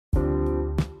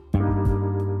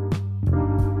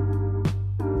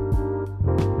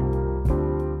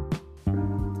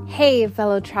Hey,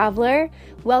 fellow traveler.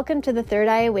 Welcome to the Third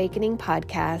Eye Awakening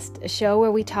podcast, a show where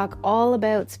we talk all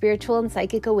about spiritual and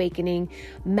psychic awakening,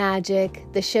 magic,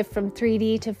 the shift from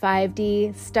 3D to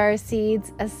 5D, star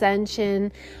seeds,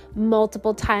 ascension,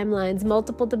 multiple timelines,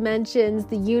 multiple dimensions,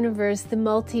 the universe, the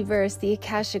multiverse, the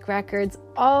Akashic records,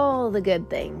 all the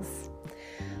good things.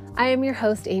 I am your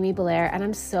host, Amy Belair, and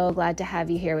I'm so glad to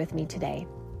have you here with me today.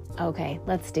 Okay,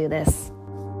 let's do this.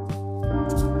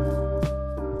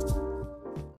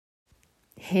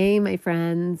 Hey, my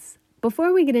friends.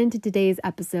 Before we get into today's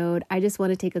episode, I just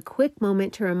want to take a quick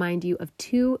moment to remind you of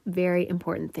two very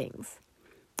important things.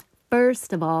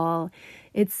 First of all,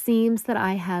 it seems that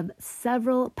I have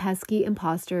several pesky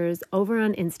imposters over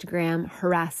on Instagram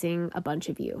harassing a bunch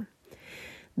of you.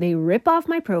 They rip off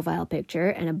my profile picture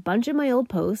and a bunch of my old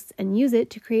posts and use it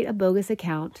to create a bogus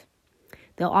account.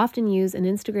 They'll often use an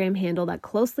Instagram handle that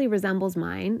closely resembles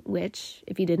mine, which,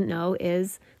 if you didn't know,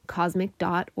 is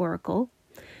cosmic.oracle.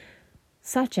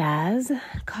 Such as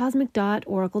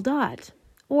cosmic.oracle.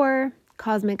 Or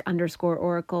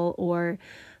cosmic_oracle or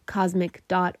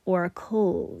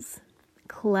cosmic.oracles.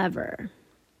 Clever.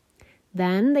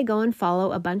 Then they go and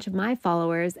follow a bunch of my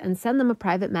followers and send them a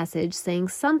private message saying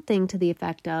something to the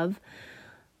effect of,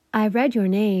 I read your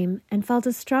name and felt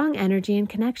a strong energy and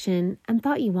connection and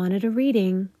thought you wanted a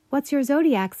reading. What's your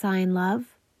zodiac sign,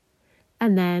 love?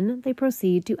 And then they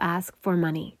proceed to ask for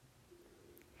money.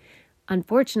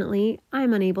 Unfortunately,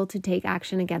 I'm unable to take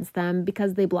action against them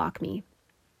because they block me.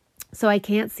 So I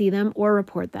can't see them or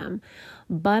report them.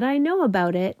 But I know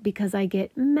about it because I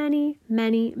get many,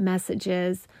 many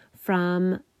messages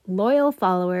from loyal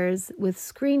followers with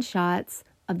screenshots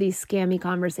of these scammy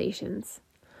conversations.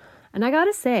 And I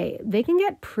gotta say, they can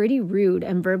get pretty rude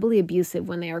and verbally abusive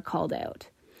when they are called out.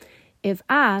 If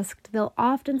asked, they'll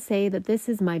often say that this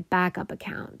is my backup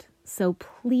account. So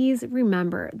please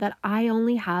remember that I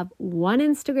only have one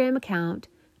Instagram account,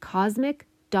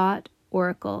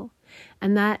 cosmic.oracle,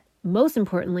 and that, most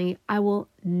importantly, I will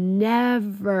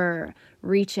never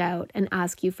reach out and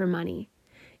ask you for money.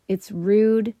 It's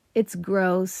rude, it's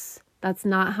gross, that's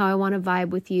not how I want to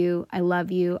vibe with you. I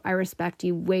love you, I respect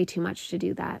you way too much to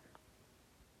do that.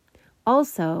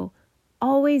 Also,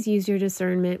 always use your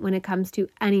discernment when it comes to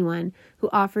anyone who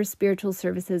offers spiritual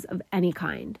services of any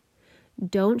kind.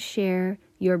 Don't share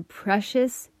your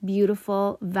precious,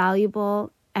 beautiful,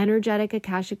 valuable, energetic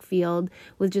Akashic field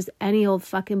with just any old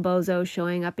fucking bozo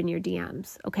showing up in your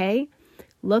DMs, okay?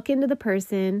 Look into the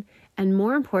person and,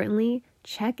 more importantly,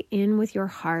 check in with your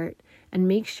heart and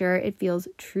make sure it feels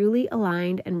truly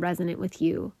aligned and resonant with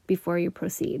you before you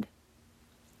proceed.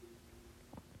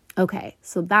 Okay,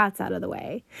 so that's out of the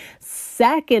way.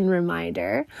 Second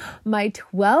reminder, my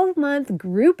 12-month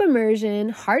group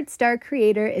immersion Heartstar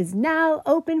Creator is now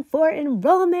open for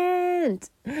enrollment.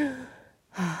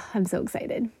 I'm so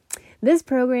excited. This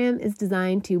program is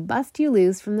designed to bust you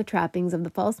loose from the trappings of the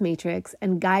false matrix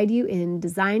and guide you in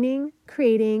designing,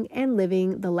 creating, and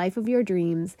living the life of your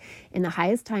dreams in the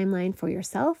highest timeline for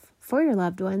yourself, for your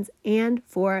loved ones, and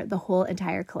for the whole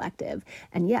entire collective.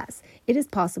 And yes, it is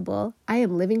possible. I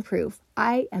am living proof.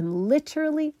 I am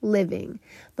literally living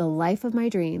the life of my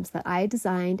dreams that I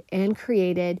designed and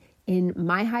created in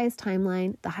my highest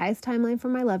timeline, the highest timeline for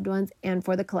my loved ones, and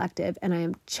for the collective. And I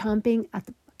am chomping at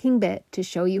the fucking bit to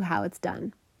show you how it's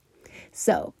done.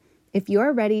 So, if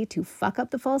you're ready to fuck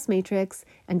up the false matrix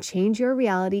and change your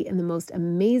reality in the most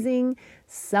amazing,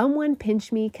 someone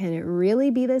pinch me, can it really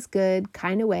be this good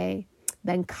kind of way,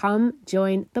 then come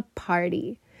join the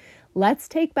party. Let's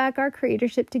take back our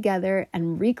creatorship together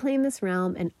and reclaim this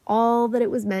realm and all that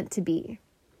it was meant to be.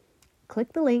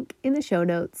 Click the link in the show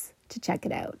notes to check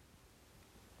it out.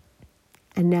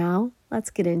 And now let's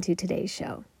get into today's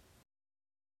show.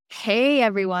 Hey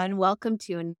everyone, welcome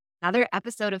to another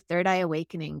episode of Third Eye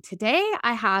Awakening. Today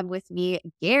I have with me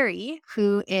Gary,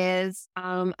 who is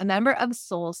a member of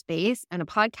Soul Space and a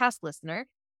podcast listener.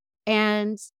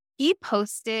 And he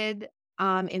posted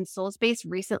in Soul Space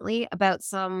recently about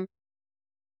some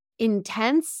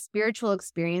intense spiritual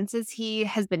experiences he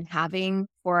has been having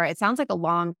for, it sounds like, a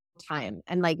long time.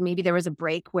 And like maybe there was a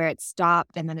break where it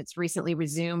stopped and then it's recently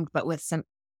resumed, but with some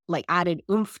like added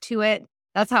oomph to it.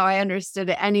 That's how I understood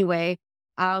it anyway.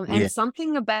 And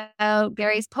something about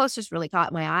Gary's post just really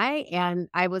caught my eye. And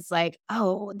I was like,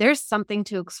 oh, there's something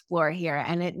to explore here.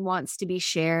 And it wants to be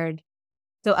shared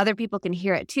so other people can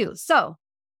hear it too. So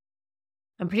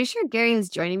I'm pretty sure Gary is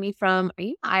joining me from, are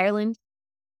you Ireland?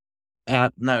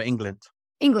 No, England.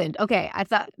 England. Okay. I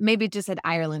thought maybe it just said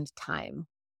Ireland time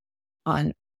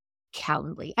on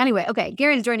Calendly. Anyway, okay,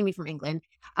 Garen's joining me from England.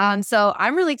 So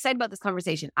I'm really excited about this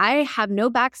conversation. I have no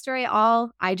backstory at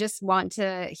all. I just want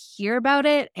to hear about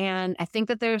it. And I think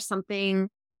that there's some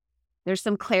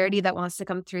clarity that wants to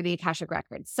come through the Akashic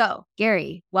Records. So,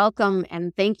 Gary, welcome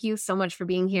and thank you so much for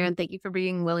being here. And thank you for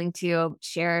being willing to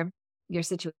share your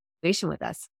situation with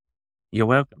us. You're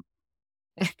welcome.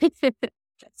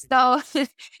 So, do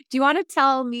you want to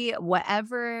tell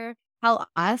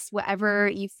us whatever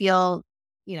you feel,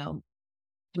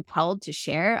 compelled to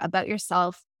share about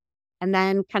yourself, and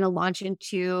then kind of launch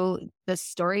into the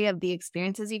story of the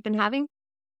experiences you've been having?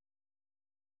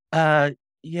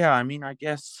 Yeah, I mean, I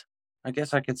guess I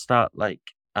could start like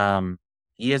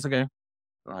years ago,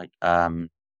 like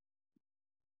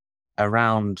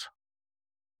around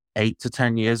 8 to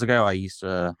 10 years ago, I used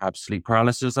to have sleep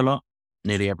paralysis a lot,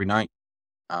 nearly every night.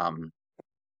 Um,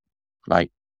 like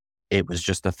it was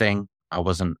just a thing. I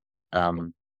wasn't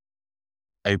um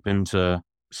open to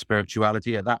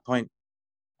spirituality at that point.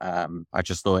 I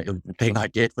just thought it was the thing I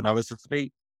did when I was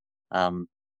asleep. Um,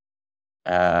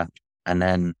 uh, and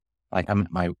then like I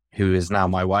met my who is now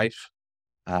my wife,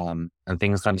 and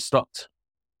things kind of stopped.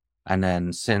 And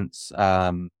then since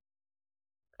about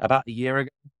a year ago,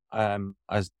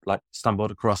 like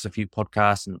stumbled across a few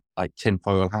podcasts and like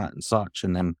Tinfoil Hat and such,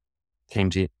 and then came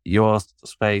to your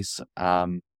space.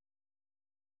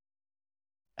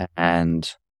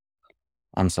 And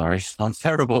I'm sorry, I'm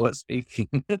terrible at speaking.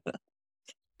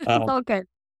 It's um, all good.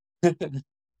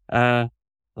 uh,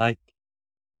 like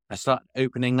I started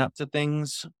opening up to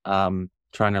things,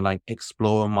 trying to like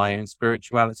explore my own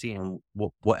spirituality and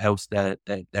what else there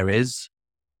is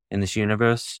in this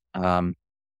universe. And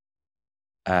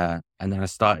then I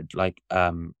started like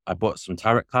I bought some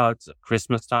tarot cards at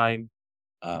Christmas time,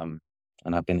 um,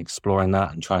 and I've been exploring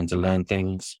that and trying to learn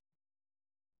things.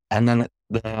 And then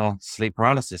the sleep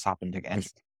paralysis happened again,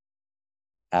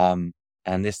 um,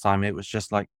 and this time it was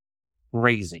just like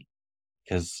crazy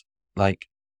because like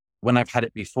when I've had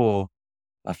it before,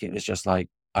 like it was just like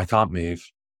I can't move,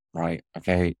 right?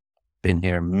 Okay, been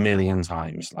here a million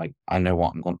times. Like I know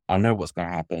what's going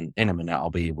to happen in a minute. I'll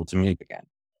be able to move again.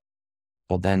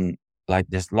 But then, like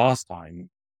this last time,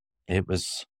 it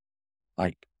was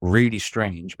like really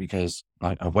strange because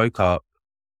like I woke up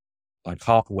like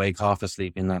half awake, half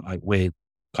asleep in that like weird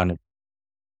kind of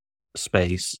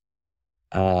space.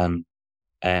 Um,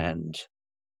 and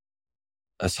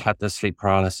I had the sleep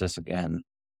paralysis again,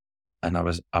 and I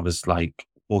was like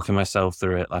walking myself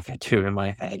through it like I do in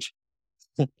my head.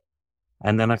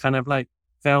 And then I kind of like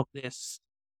felt this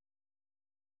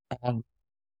um,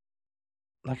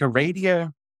 like a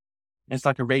radio. It's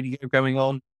like a radio going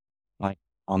on, like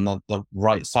on the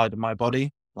right side of my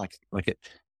body. Like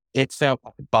it felt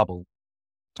like a bubble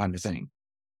kind of thing.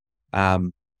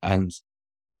 Um, and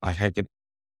I could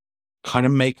kind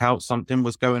of make out something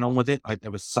was going on with it. Like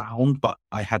there was sound, but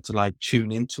I had to like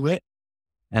tune into it.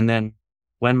 And then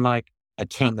when like I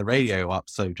turned the radio up,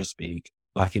 so to speak,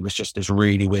 like it was just this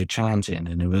really weird chanting,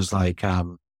 and it was like,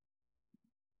 no,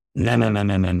 no, no, no,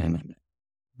 no, no, no, no.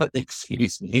 But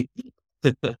excuse me.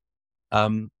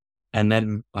 um, and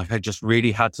then like I just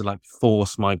really had to like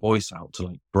force my voice out to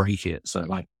like break it. So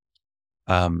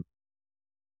um,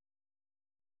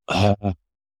 uh,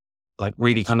 like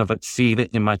really kind of like feel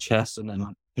it in my chest and then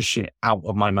like push it out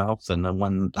of my mouth. And then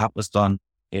when that was done,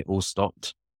 it all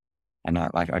stopped. And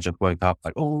I just woke up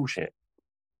like, oh shit.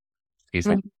 Excuse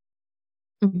me.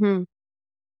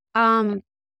 Mm-hmm.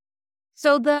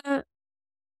 So the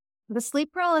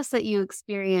sleep paralysis that you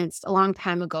experienced a long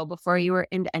time ago before you were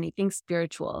into anything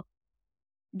spiritual,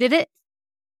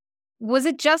 was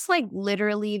it just like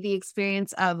literally the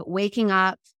experience of waking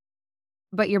up,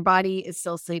 but your body is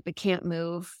still asleep, it can't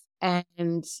move,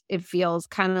 and it feels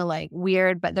kind of like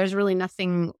weird, but there's really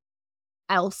nothing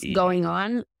else Yeah. going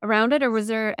on around it? Or was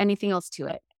there anything else to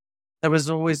it? There was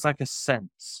always like a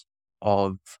sense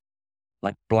of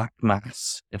like black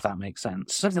mass, if that makes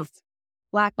sense.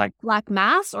 Black, Like, black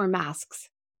mass or masks?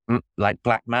 like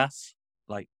black mass,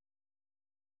 like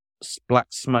black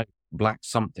smoke, black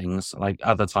somethings. Like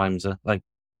other times, like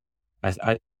I,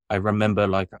 I, I remember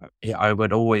like I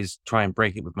would always try and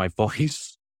break it with my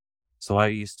voice. So I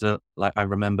used to like I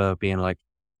remember being like,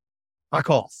 "Fuck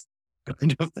off,"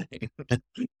 kind of thing.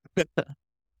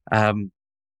 um,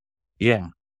 yeah,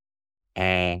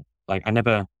 and like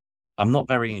I'm not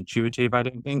very intuitive. I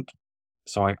don't think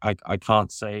so. I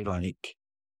can't say like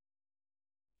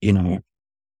you know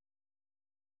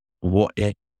what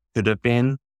it could have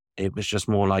been. It was just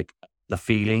more like the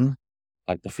feeling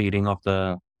of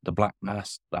the black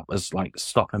mass that was like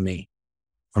stopping me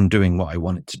from doing what I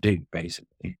wanted to do,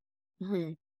 basically.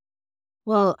 Mhm.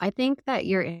 Well, I think that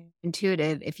you're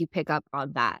intuitive if you pick up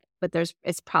on that, but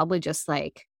it's probably just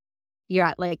like you're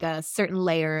at like a certain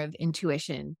layer of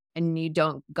intuition and you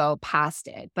don't go past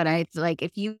it. But I like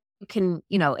if you can,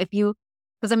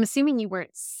 because I'm assuming you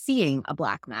weren't seeing a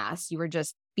black mass, you were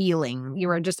just feeling, you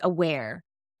were just aware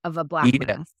of a black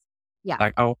Yeah. mass. Yeah.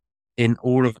 Like, in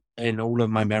all of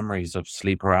my memories of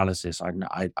sleep paralysis,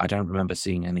 I don't remember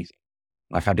seeing anything.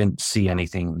 Like, I didn't see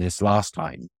anything this last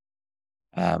time.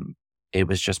 Um, it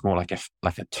was just more like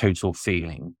a total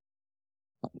feeling.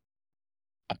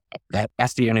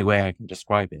 That's the only way I can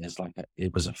describe it, is like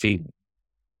it was a feeling.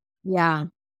 Yeah.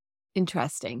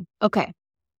 Interesting. Okay.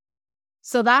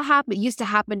 So that used to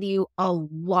happen to you a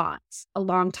lot, a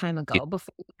long time Y ago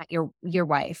before you met your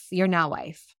wife, your now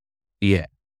wife. Yeah.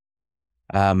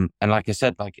 And like I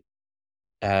said, like,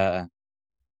 uh,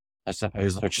 I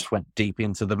suppose I just went deep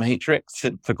into the matrix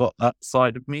and forgot that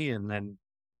side of me, and then,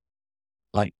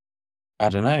 like, I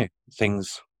don't know,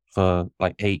 things for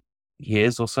like 8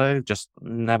 years or so, just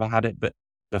never had it but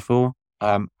before,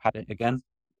 had it again.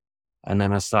 And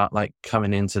then I start, like,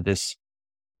 coming into this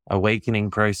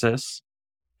awakening process,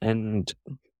 and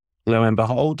lo and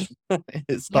behold, it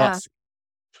Yeah. starts.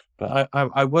 But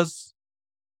I was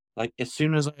like, as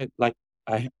soon as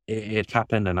it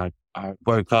happened, and I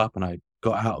woke up and I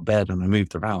got out of bed and I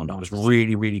moved around, I was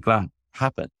really, really glad it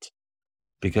happened,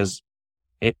 because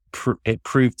it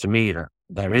proved to me that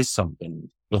there is something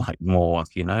like more,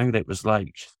 that was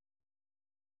like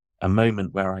a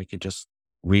moment where I could just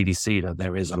really see that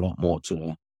there is a lot more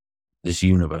to this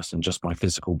universe than just my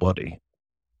physical body,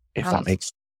 if that Right.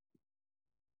 makes.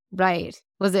 Right.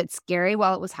 Was it scary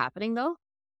while it was happening though?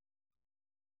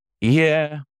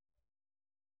 Yeah,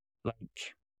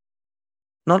 like,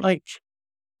 not like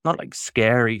not like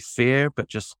scary fear, but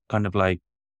just kind of like,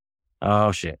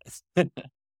 oh shit.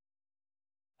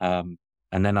 um,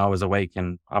 and then I was awake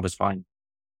and I was fine.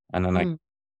 And then Mm.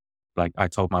 I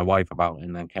told my wife about it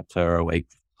and then kept her awake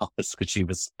because she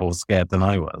was more scared than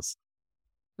I was.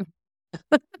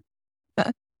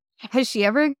 Has she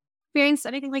ever experienced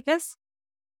anything like this?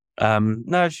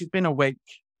 No, she's been awake,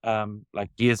 like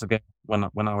years ago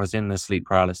when I was in the sleep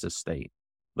paralysis state,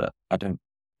 but I don't.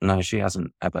 No, she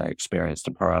hasn't ever experienced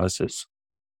a paralysis.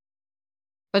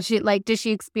 But did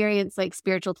she experience like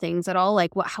spiritual things at all?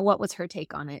 Like what was her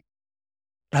take on it?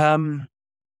 Um,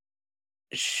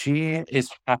 she is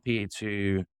happy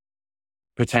to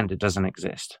pretend it doesn't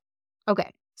exist,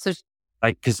 Okay. So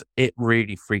like, because it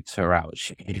really freaks her out.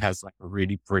 She has like a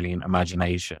really brilliant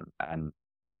imagination, and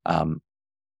um,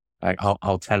 like,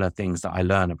 I'll tell her things that I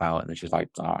learn about, and then she's like,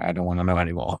 "Oh, I don't want to know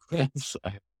anymore." So,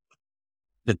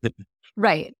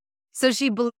 right. So she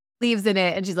believes in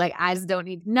it and she's like, I just don't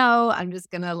need to know. I'm just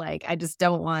gonna like, I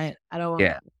don't want,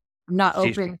 yeah, I'm not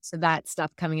she's open to that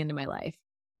stuff coming into my life.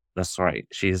 that's right.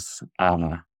 She's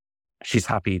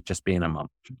happy just being a mum.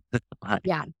 Like,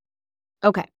 Yeah.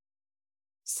 Okay.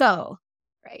 So,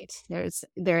 right.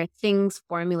 There are things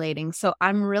formulating. So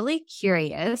I'm really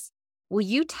curious. Will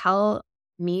you tell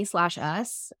me slash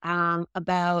us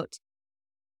about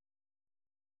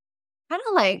kind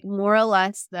of like more or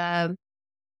less the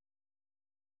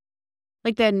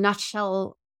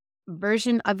nutshell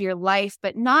version of your life,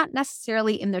 but not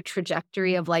necessarily in the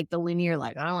trajectory of like the linear,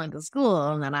 like I went to school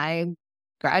and then I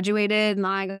graduated and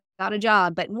I got a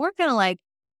job, but more kind of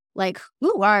like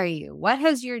who are you? What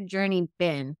has your journey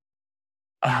been?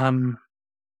 um,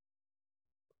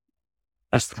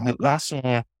 that's that's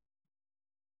a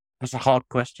that's a hard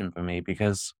question for me,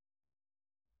 because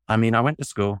I mean, I went to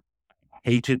school,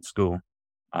 hated school.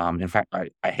 In fact,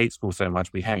 I hate school so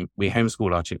much we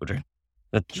homeschool our children.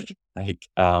 Like,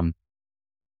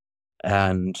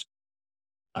 and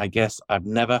I guess I've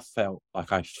never felt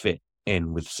like I fit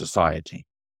in with society,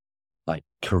 like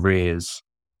careers,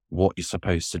 what you're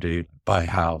supposed to do, buy a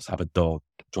house, have a dog,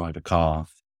 drive a car.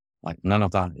 Like, none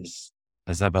of that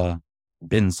has ever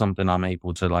been something I'm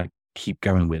able to, like, keep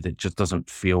going with. It just doesn't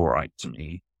feel right to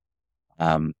me.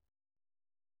 Um,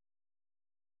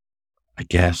 I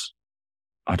guess.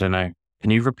 I don't know. Can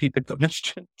you repeat the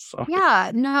question? Sorry.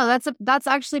 Yeah, no, that's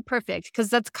actually perfect because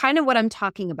that's kind of what I'm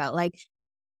talking about. Like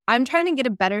I'm trying to get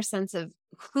a better sense of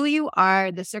who you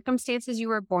are, the circumstances you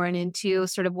were born into,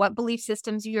 sort of what belief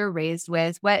systems you were raised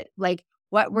with, what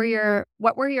were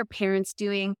your parents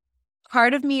doing?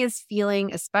 Part of me is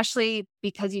feeling, especially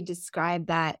because you described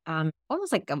that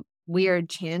almost like a weird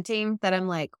chanting that I'm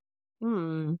like,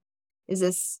 hmm, is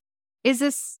this is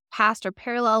this past or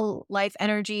parallel life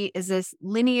energy? Is this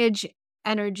lineage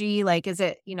energy? Like, is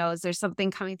it, is there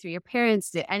something coming through your parents?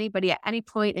 Did anybody at any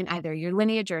point in either your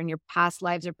lineage or in your past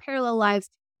lives or parallel lives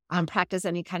practice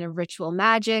any kind of ritual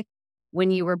magic?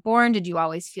 when you were born, did you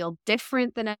always feel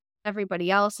different than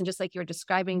everybody else? And just like you were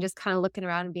describing, just kind of looking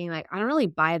around and being like, I don't really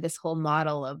buy this whole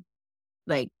model of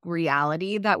like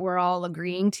reality that we're all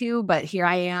agreeing to, but here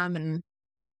I am and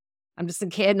I'm just a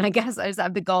kid and I guess I just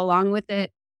have to go along with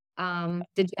it.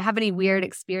 Did you have any weird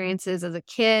experiences as a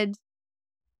kid?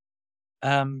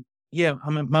 Yeah, I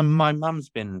mean, my mum's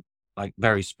been like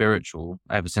very spiritual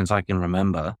ever since I can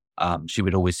remember. She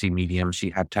would always see mediums. She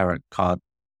had tarot card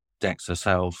decks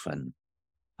herself and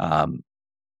um,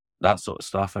 that sort of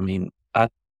stuff. I mean,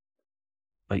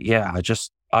 but yeah, I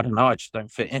don't know. I just don't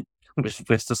fit in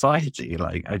with society.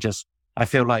 Like, I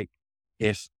feel like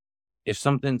if if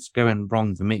something's going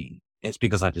wrong for me, it's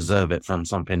because I deserve it from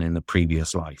something in the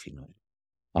previous life,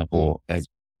 like or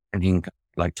any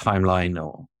like timeline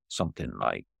or something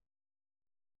like.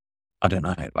 I don't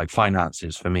know, like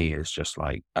finances for me is just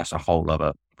like, that's a whole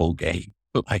other ball game.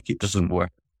 Like it doesn't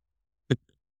work.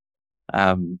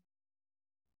 Um,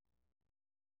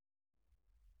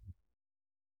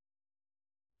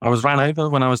 I was ran over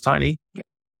when I was tiny.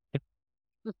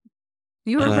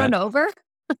 You were Uh, run over?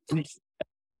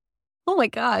 Oh my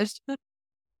gosh.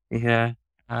 yeah.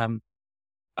 Um,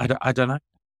 I don't know.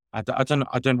 I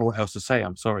don't know what else to say.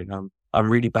 I'm sorry. I'm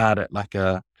really bad at like,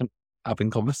 having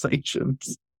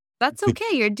conversations. That's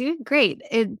okay. You're doing great.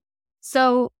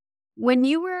 So when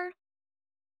you were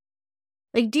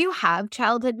like, do you have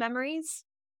childhood memories?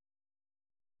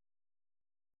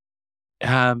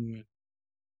 Um,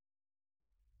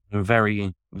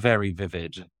 very, very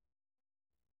vivid.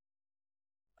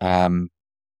 Um,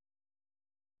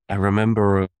 I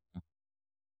remember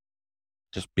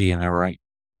just being a right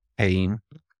pain,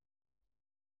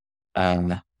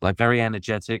 like very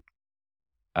energetic.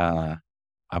 Uh,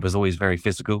 I was always very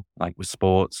physical, like with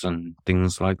sports and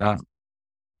things like that.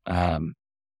 Um,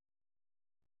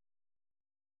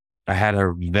 I had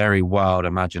a very wild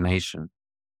imagination,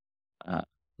 uh,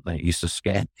 that used to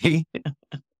scare me.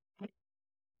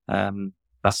 Um,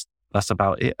 that's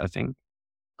about it, I think.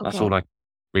 That's Okay. all I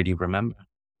really remember.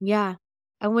 Yeah.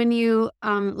 And when you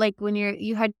like when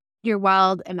you had your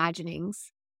wild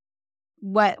imaginings,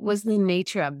 what was the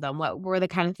nature of them? What were the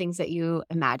kind of things that you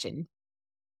imagined?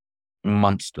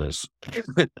 Monsters.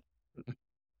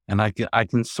 And I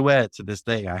can swear to this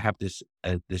day, I have this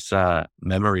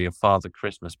memory of Father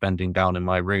Christmas bending down in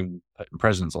my room, putting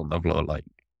presents on the floor. Like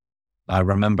I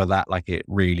remember that like it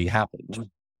really happened,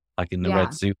 like in the red Yeah.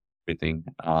 suit, everything.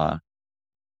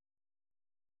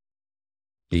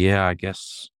 Yeah, I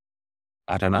guess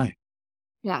I don't know.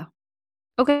 Yeah.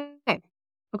 Okay.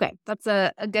 Okay. That's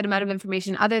a good amount of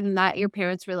information. Other than that, your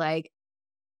parents were like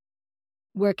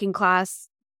working class,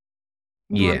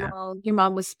 Yeah, normal. Your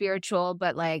mom was spiritual,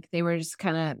 but like they were just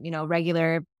kind of,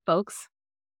 regular folks.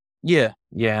 yeah.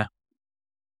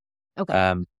 Okay.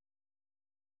 Um,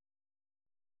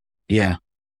 yeah.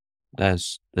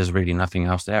 There's really nothing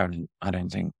else there. I don't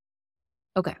think.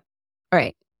 Okay. All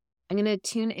right. I'm going to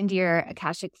tune into your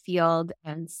Akashic field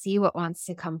and see what wants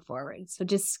to come forward. So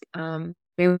just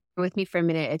bear with me for a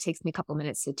minute. It takes me a couple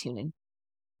minutes to tune in.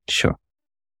 Sure.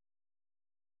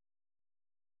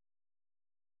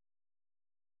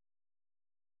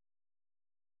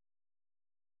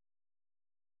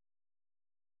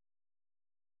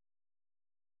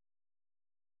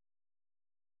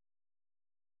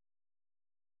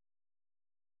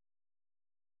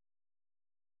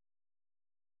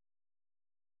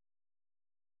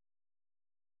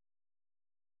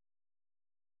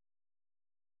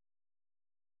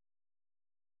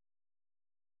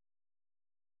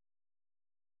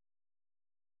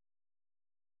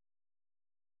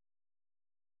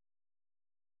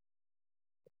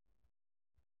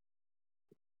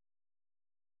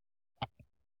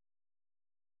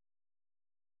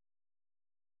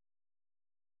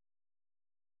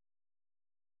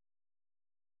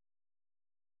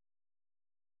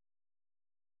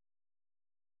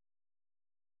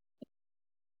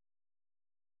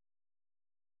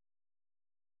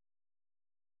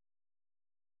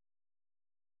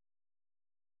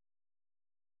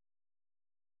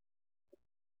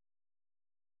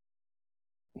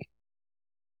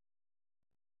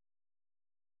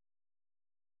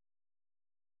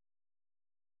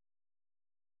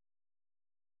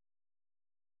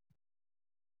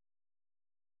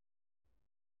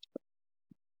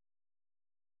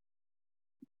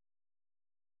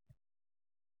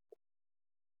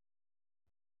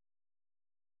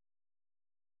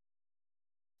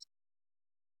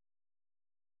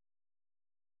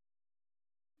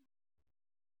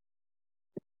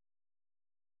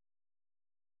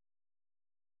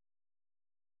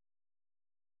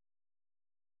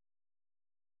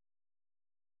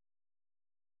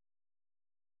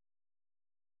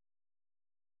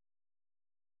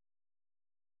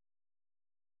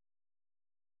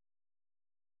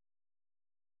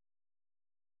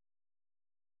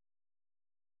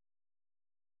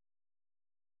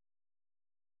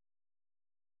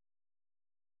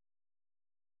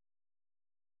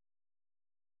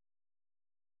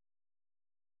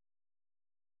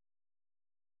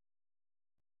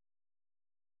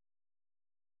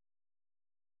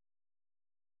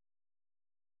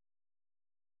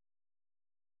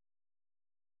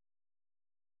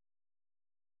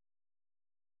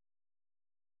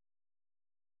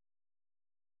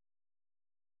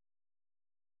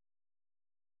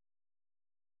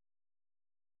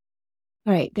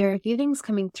 All right, there are a few things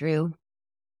coming through.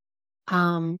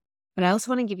 But I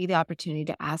also want to give you the opportunity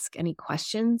to ask any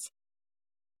questions.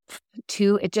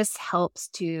 Two, it just helps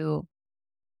to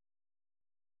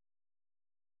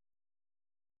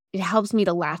it helps me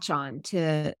to latch on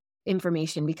to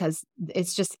information because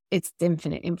it's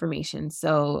infinite information.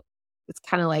 So it's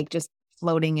kind of like just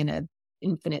floating in a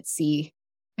infinite sea.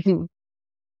 And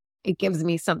it gives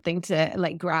me something to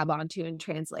like grab onto and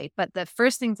translate. But the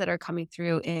first things that are coming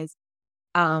through is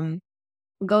um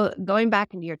going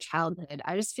back into your childhood.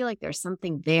 I just feel like there's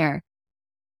something there.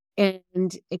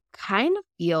 And it kind of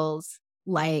feels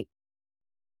like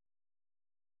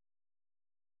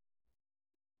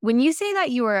when you say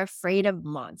that you were afraid of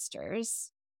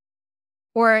monsters,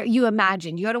 or you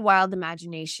had a wild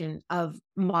imagination of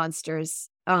monsters.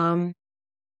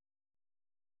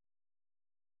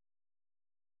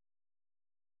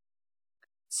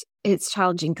 It's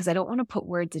challenging because I don't want to put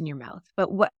words in your mouth,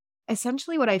 but what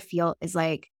I feel is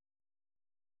like,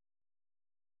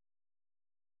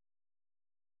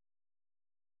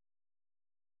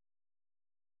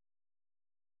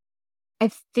 I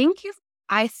think you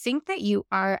I think that you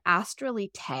are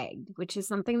astrally tagged, which is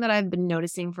something that I've been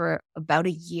noticing for about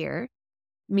a year,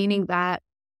 meaning that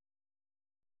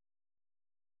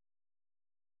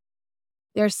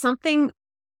there's something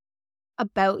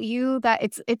about you that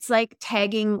it's like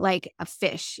tagging like a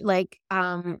fish, like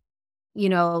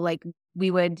like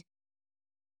we would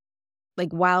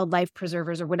like wildlife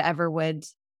preservers or whatever would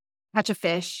catch a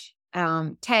fish,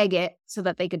 tag it so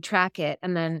that they could track it,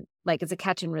 and then like it's a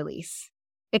catch and release.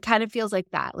 It kind of feels like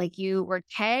that. Like you were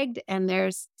tagged and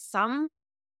there's some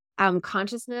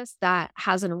consciousness that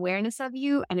has an awareness of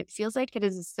you, and it feels like it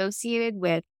is associated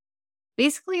with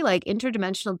basically like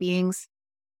interdimensional beings.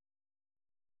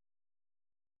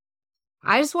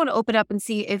 I just want to open up and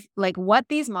see if like what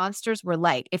these monsters were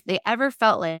like, if they ever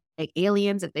felt like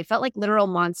aliens, if they felt like literal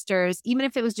monsters, even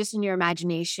if it was just in your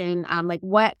imagination, like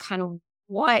what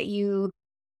you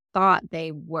thought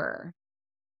they were.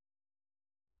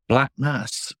 Black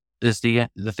mass is the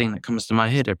thing that comes to my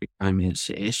head every time.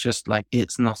 It's just like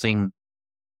it's nothing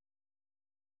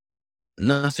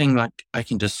like I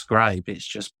can describe. It's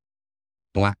just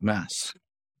black mass.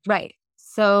 Right.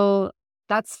 So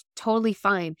that's totally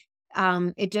fine.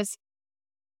 It just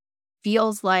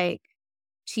feels like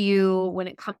to you when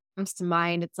it comes to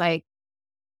mind, it's like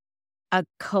a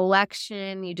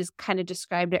collection. You just kind of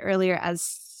described it earlier as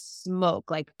smoke,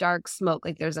 like dark smoke.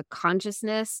 Like there's a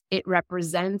consciousness. It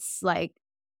represents like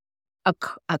a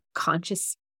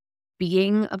conscious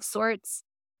being of sorts,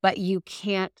 but you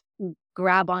can't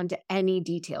grab onto any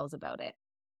details about it.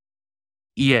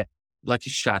 Yeah, like a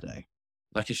shadow,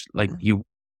 like you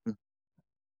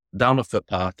down a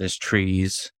footpath. There's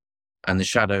trees, and the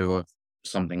shadow of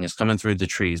something is coming through the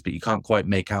trees, but you can't quite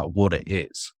make out what it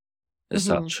is as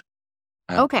Mm-hmm. such.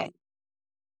 Um, Okay.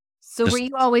 So were just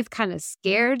you always kind of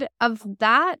scared of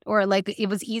that, or like it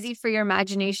was easy for your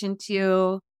imagination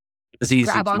to it's easy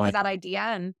grab for onto my that idea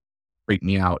and freak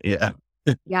me out. Yeah.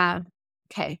 yeah.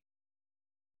 Okay.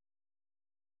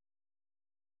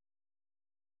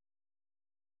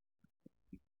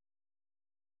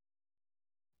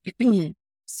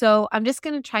 So I'm just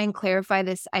going to try and clarify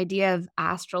this idea of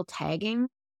astral tagging.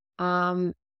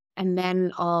 Um, and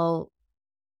then I'll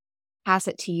pass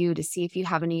it to you to see if you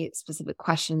have any specific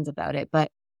questions about it.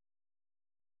 But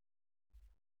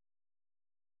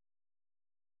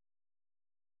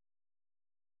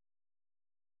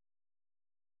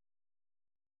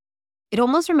it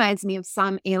almost reminds me of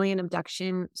some alien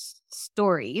abduction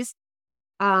stories,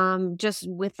 just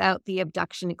without the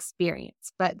abduction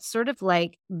experience, but sort of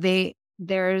like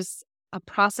there's a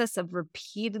process of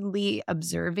repeatedly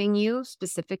observing you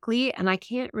specifically. And I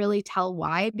can't really tell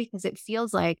why, because it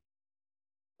feels like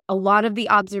a lot of the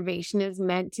observation is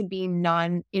meant to be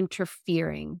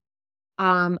non-interfering.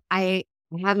 I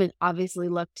haven't obviously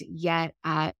looked yet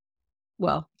at,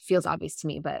 well, feels obvious to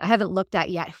me, but I haven't looked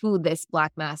at yet who this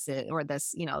black mass is or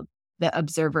this, the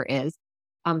observer is.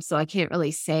 So I can't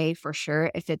really say for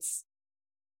sure if it's,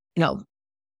 you know,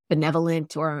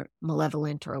 benevolent or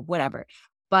malevolent or whatever.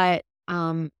 But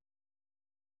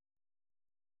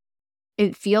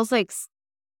it feels like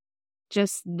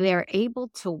just they're able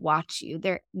to watch you.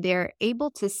 They're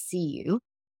able to see you.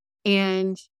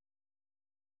 And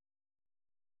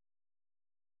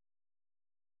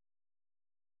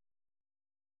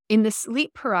in the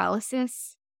sleep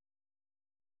paralysis,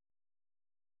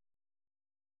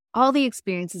 all the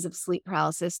experiences of sleep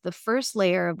paralysis, the first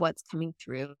layer of what's coming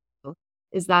through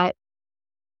is that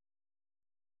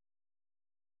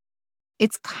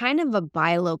it's kind of a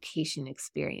bilocation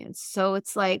experience. So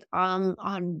it's like on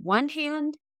one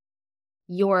hand,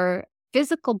 your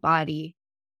physical body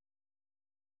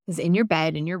is in your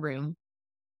bed, in your room.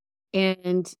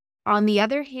 And on the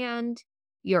other hand,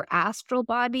 your astral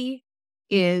body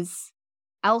is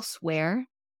elsewhere.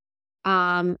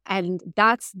 And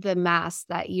that's the mass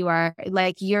that you are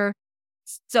like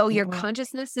so your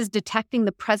consciousness is detecting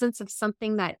the presence of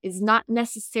something that is not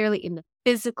necessarily in the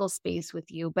physical space with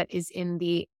you, but is in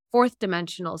the fourth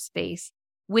dimensional space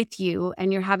with you.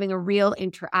 And you're having a real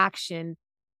interaction,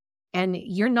 and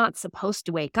you're not supposed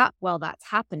to wake up while that's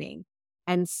happening.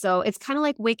 And so it's kind of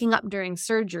like waking up during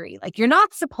surgery. Like, you're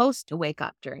not supposed to wake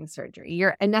up during surgery.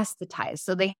 You're anesthetized.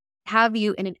 So they have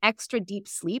you in an extra deep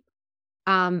sleep.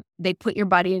 They put your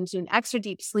body into an extra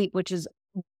deep sleep, which is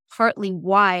partly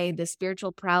why the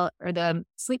the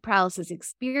sleep paralysis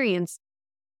experience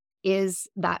is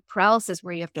that paralysis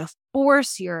where you have to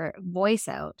force your voice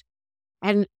out.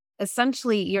 And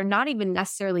essentially, you're not even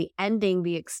necessarily ending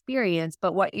the experience,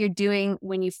 but what you're doing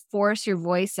when you force your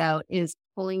voice out is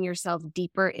pulling yourself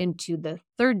deeper into the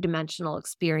third dimensional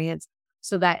experience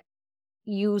so that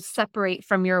you separate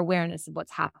from your awareness of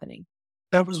what's happening.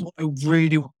 That was what I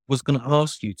really was going to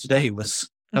ask you today was,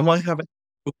 am I having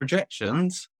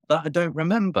projections that I don't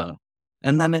remember?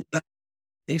 And then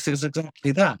this is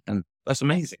exactly that. And that's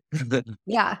amazing.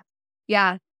 Yeah.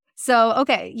 Yeah. So,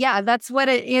 okay. Yeah, that's what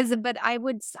it is. But I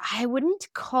wouldn't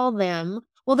call them,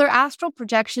 well, they're astral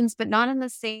projections, but not in the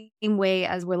same way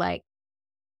as we're like,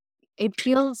 it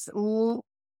feels,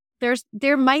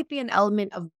 there might be an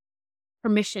element of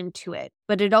permission to it,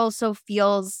 but it also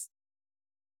feels,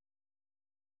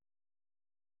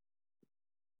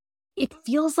 it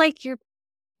feels like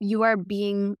you are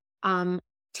being,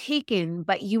 taken,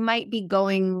 but you might be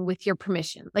going with your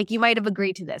permission. Like, you might have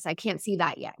agreed to this. I can't see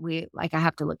that yet. I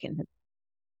have to look into it.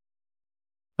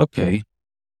 Okay.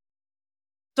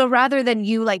 So rather than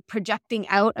you like projecting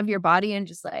out of your body and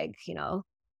just like,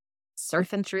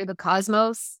 surfing through the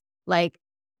cosmos, like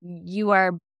you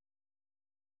are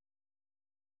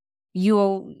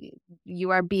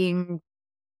being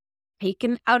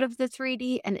taken out of the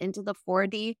 3D and into the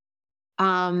 4D.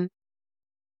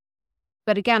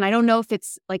 But again, I don't know if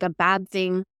it's like a bad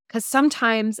thing, because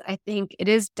sometimes I think it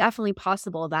is definitely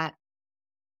possible that,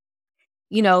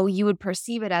 you would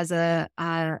perceive it as a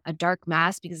dark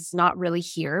mass because it's not really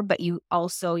here, but you're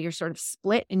sort of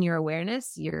split in your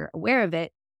awareness. You're aware of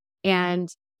it. And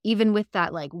even with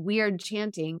that like weird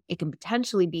chanting, it can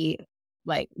potentially be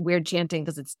like weird chanting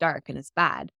because it's dark and it's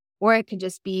bad. Or it could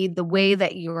just be the way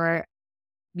that your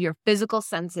physical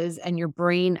senses and your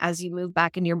brain, as you move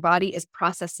back in your body, is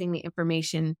processing the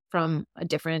information from a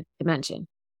different dimension.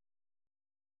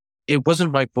 It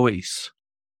wasn't my voice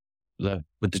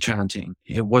with the chanting.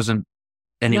 It wasn't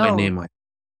anywhere near my.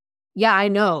 Yeah, I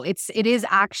know. It is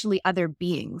actually other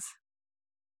beings.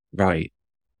 Right.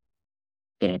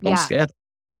 Yeah. I'm scared.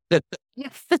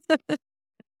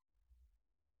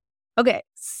 Okay,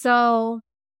 so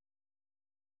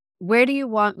where do you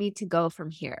want me to go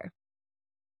from here?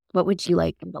 What would you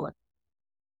like to go with?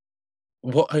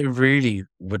 What I really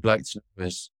would like to know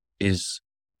is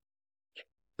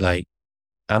like,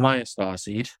 am I a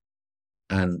starseed?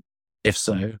 And if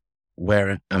so,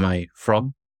 where am I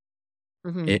from?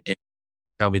 Mm-hmm.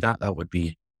 Tell me that would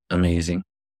be amazing.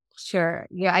 Sure.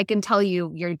 Yeah, I can tell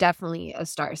you're definitely a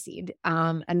starseed.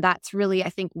 And that's really, I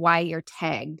think, why you're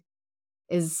tagged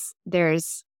is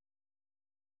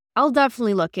I'll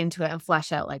definitely look into it and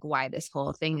flesh out like why this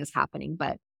whole thing is happening.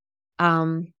 But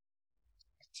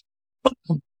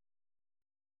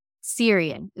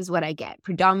Sirian is what I get,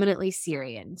 predominantly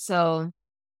Sirian. So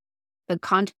the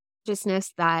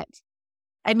consciousness that,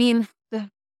 the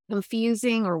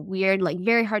confusing or weird, like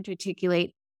very hard to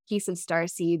articulate piece of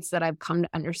starseeds that I've come to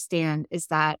understand is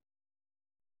that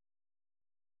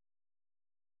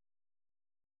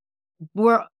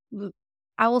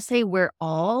I will say we're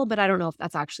all, but I don't know if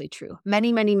that's actually true.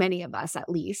 Many, many, many of us, at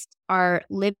least, are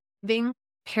living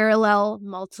parallel,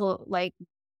 multiple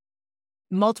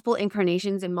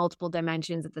incarnations in multiple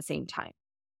dimensions at the same time.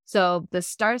 So the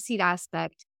starseed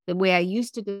aspect, the way I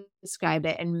used to describe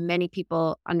it, and many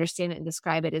people understand it and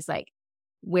describe it, is like,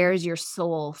 where's your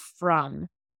soul from?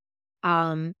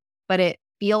 But it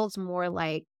feels more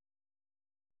like,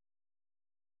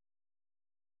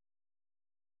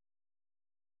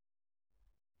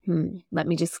 let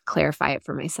me just clarify it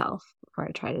for myself before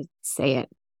I try to say it.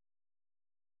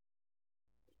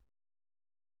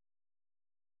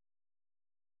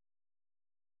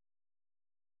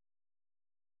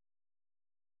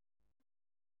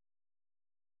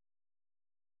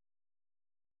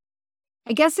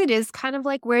 I guess it is kind of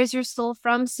like, where's your soul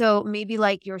from? So maybe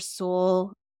like your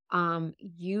soul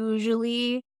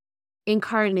usually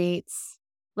incarnates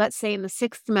let's say in the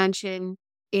sixth dimension,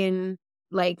 in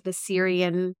like the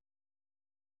Syrian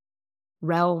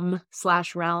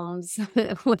realm/realms,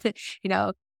 with it,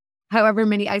 however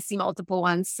many, I see multiple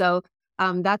ones. So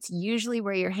that's usually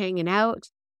where you're hanging out.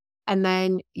 And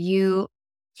then you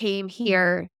came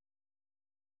here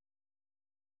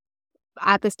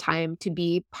at this time to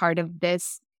be part of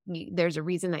this. There's a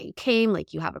reason that you came,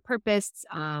 like you have a purpose,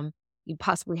 you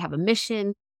possibly have a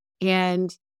mission.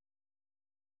 And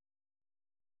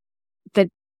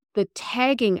the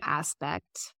tagging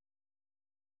aspect,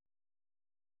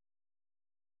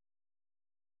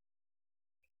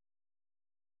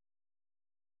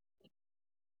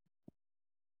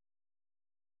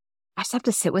 I just have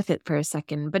to sit with it for a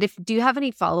second. But do you have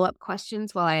any follow-up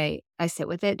questions while I sit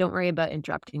with it? Don't worry about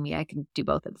interrupting me. I can do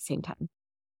both at the same time.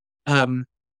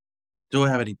 Do I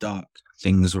have any dark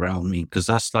things around me? Because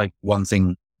that's like one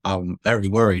thing I'm very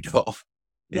worried of.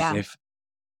 Is Yeah.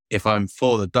 if I'm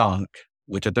for the dark,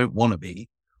 which I don't want to be,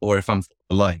 or if I'm for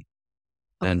the light,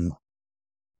 then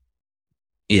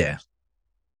yeah.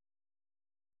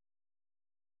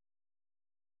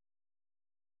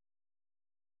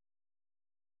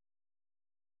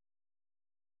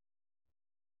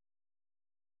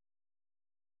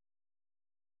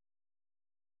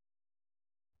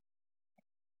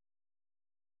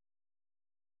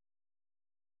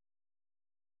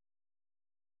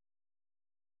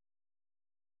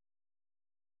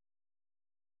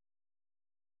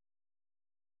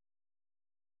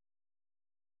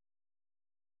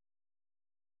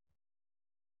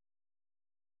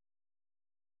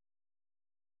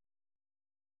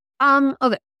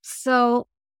 Okay. So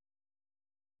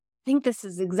I think this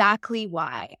is exactly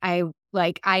why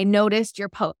I noticed your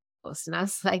post and I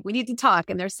was like, we need to talk.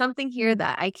 And there's something here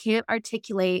that I can't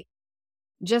articulate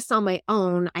just on my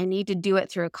own. I need to do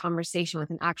it through a conversation with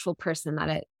an actual person that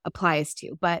it applies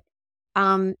to. But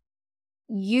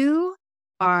you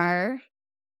are,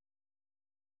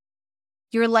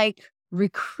 you're like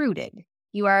recruited.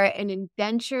 You are an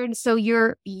indentured. So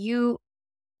your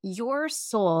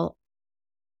soul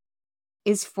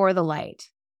is for the light.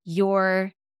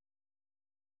 Your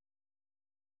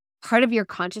part of your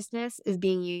consciousness is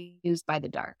being used by the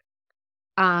dark.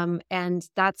 And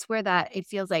that's where it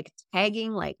feels like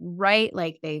tagging, like, right.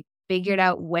 Like they figured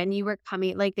out when you were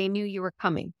coming, like they knew you were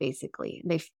coming, basically.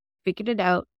 They figured it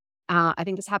out. I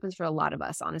think this happens for a lot of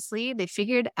us, honestly. They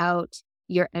figured out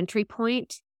your entry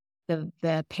point,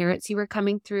 the parents you were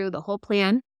coming through, the whole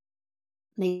plan.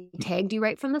 They tagged you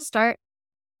right from the start.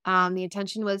 The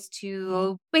intention was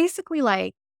to basically,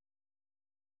 like,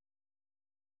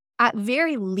 at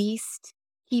very least,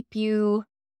 keep you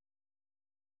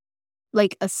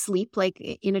like asleep, like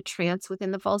in a trance within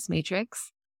the false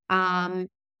matrix.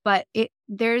 But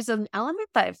there's an element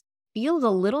that feels a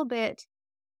little bit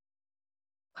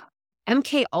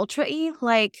MK Ultra-y,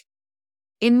 like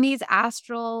in these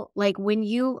astral, like when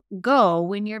you're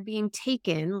being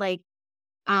taken, like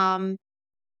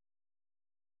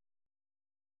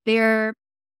they're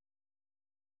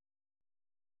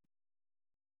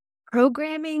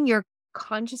programming your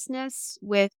consciousness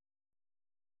with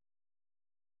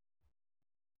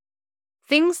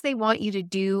things they want you to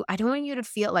do. I don't want you to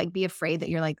be afraid that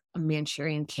you're like a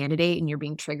Manchurian candidate and you're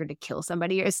being triggered to kill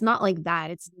somebody. It's not like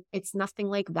that. It's nothing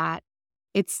like that.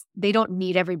 They don't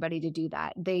need everybody to do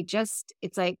that.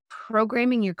 It's like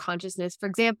programming your consciousness. For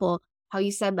example, how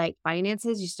you said like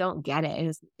finances, you just don't get it.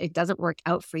 And it doesn't work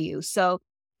out for you. So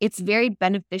it's very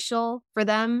beneficial for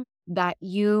them that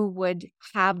you would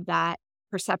have that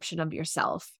perception of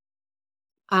yourself.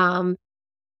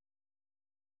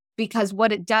 Because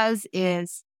what it does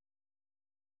is,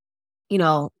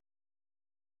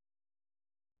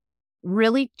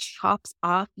 really chops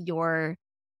off your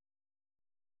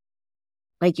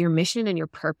mission and your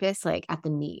purpose, like at the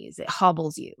knees. It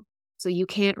hobbles you. So you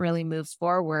can't really move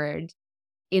forward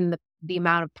in the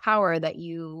amount of power that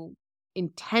you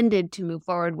intended to move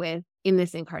forward with in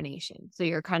this incarnation. So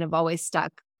you're kind of always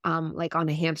stuck, like on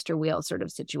a hamster wheel sort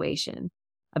of situation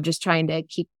of just trying to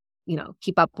keep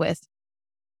up with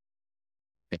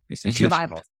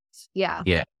survival. Yeah.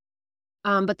 Yeah.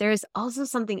 But there's also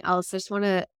something else. I just want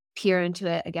to peer into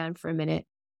it again for a minute.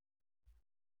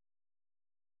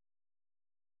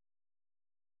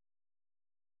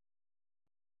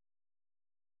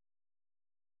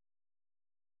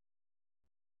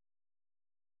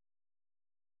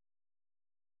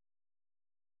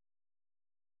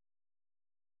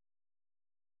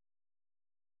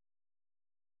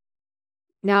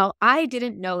 Now, I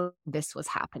didn't know this was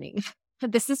happening.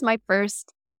 This is my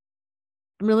first.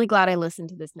 I'm really glad I listened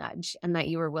to this nudge and that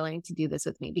you were willing to do this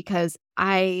with me, because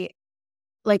I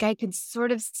like I could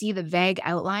sort of see the vague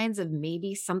outlines of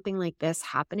maybe something like this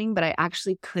happening, but I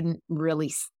actually couldn't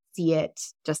really see it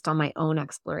just on my own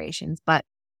explorations. But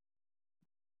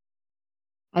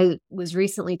I was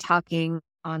recently talking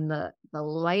on the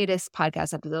latest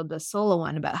podcast episode, the solo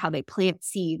one, about how they plant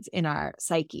seeds in our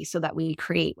psyche so that we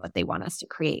create what they want us to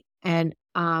create. And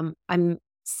I'm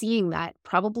seeing that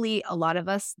probably a lot of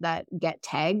us that get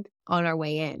tagged on our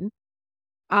way in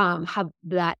have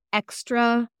that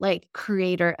extra like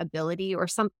creator ability or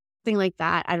something like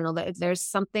that. I don't know, that there is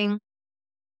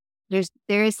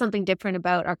something different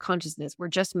about our consciousness. We're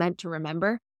just meant to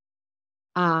remember,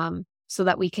 so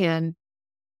that we can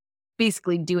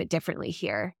basically do it differently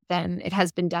here than it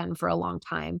has been done for a long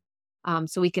time.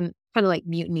 So we can kind of like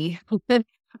mutiny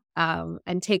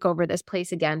and take over this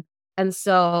place again. And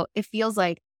so it feels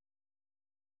like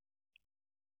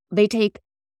they take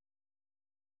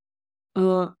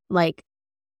like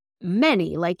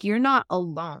many, like you're not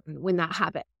alone when that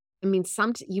happens. I mean,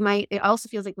 it also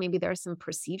feels like maybe there are some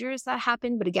procedures that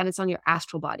happen, but again, it's on your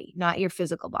astral body, not your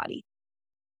physical body.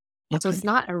 So it's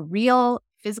not a real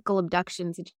physical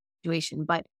abduction situation,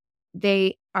 but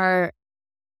they are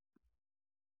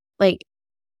like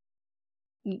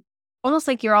almost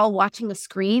like you're all watching a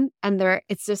screen and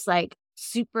it's just like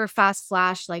super fast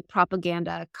flash, like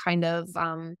propaganda kind of,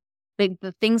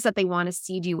 the things that they want to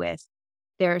seed you with.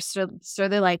 They're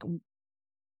like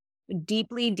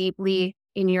deeply, deeply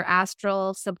in your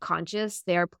astral subconscious.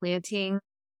 They're planting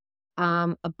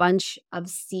a bunch of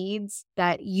seeds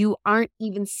that you aren't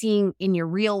even seeing in your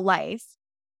real life.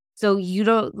 So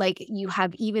you you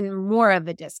have even more of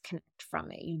a disconnect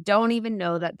from it. You don't even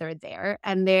know that they're there.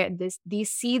 And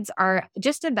these seeds are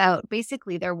just about,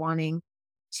 basically they're wanting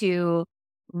to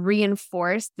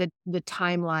reinforce the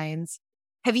timelines.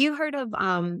 Have you heard of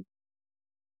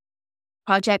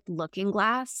Project Looking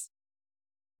Glass?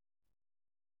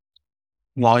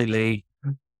 Lightly,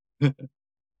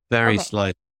 very Okay.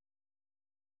 slow.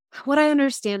 What I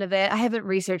understand of it, I haven't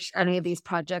researched any of these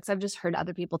projects. I've just heard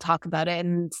other people talk about it,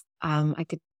 and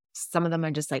some of them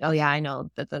are just like, oh yeah, I know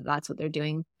that's what they're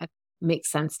doing. It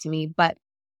makes sense to me. But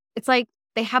it's like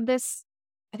they have this,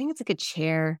 I think it's like a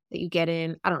chair that you get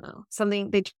in. I don't know,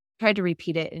 something they tried to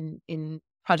repeat it in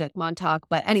Project Montauk,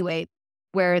 but anyway,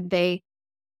 where they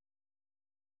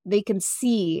can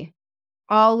see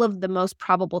all of the most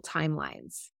probable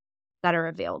timelines that are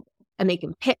available, and they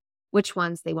can pick which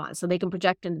ones they want. So they can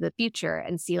project into the future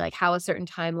and see like how a certain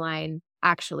timeline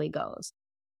actually goes.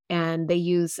 And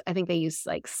I think they use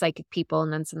like psychic people,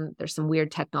 and then there's some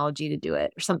weird technology to do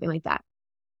it or something like that.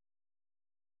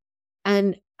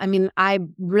 And I mean, I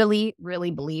really,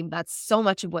 really believe that's so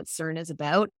much of what CERN is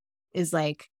about, is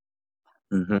like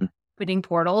putting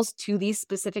portals to these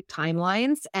specific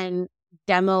timelines and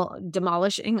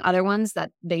demolishing other ones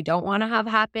that they don't want to have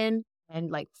happen, and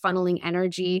like funneling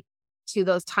energy to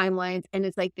those timelines. And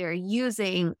it's like they're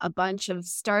using a bunch of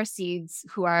starseeds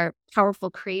who are powerful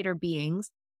creator beings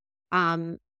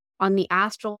on the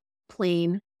astral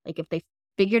plane. Like if they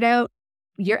figured out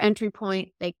your entry point,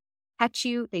 they catch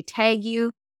you, they tag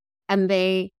you, and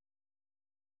they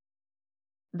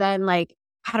then like,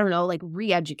 I don't know, like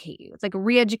re-educate you. It's like a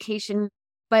re-education,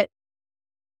 but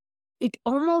it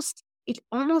almost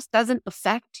doesn't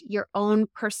affect your own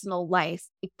personal life.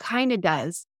 It kind of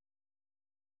does,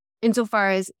 insofar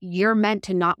as you're meant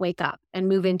to not wake up and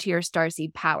move into your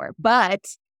starseed power,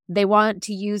 but they want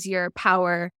to use your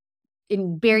power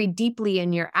very deeply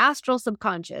in your astral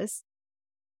subconscious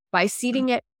by seeding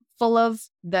it full of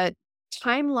the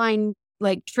timeline,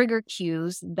 like trigger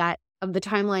cues of the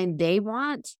timeline they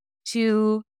want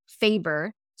to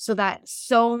favor, so that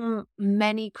so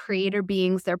many creator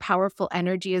beings, their powerful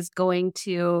energy is going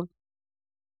to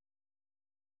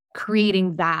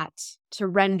creating that, to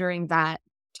rendering that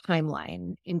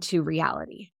timeline into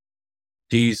reality.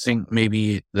 Do you think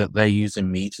maybe that they're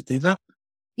using me to do that?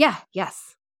 Yeah.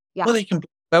 Yes. Yeah. Well,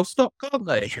 they'll stop, can't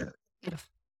they?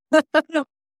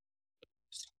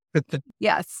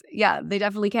 Yes. Yeah, they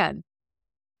definitely can.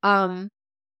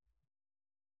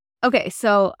 Okay,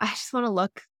 so I just want to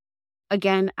look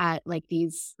again at like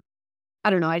these, I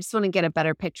don't know, I just want to get a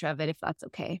better picture of it, if that's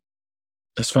okay.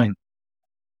 That's fine.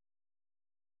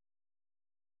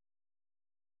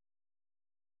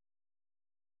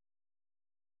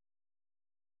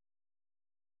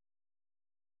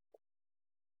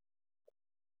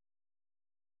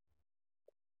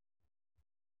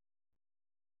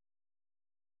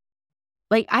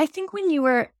 Like, I think when you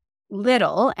were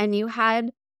little and you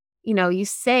had, you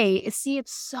see,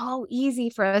 it's so easy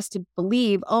for us to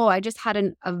believe, oh, I just had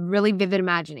a really vivid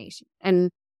imagination.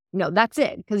 And that's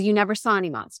it, because you never saw any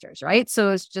monsters, right?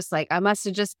 So it's just like, I must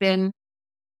have just been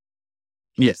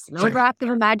Yes. An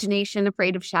overactive imagination,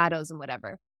 afraid of shadows and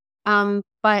whatever.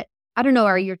 But I don't know,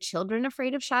 are your children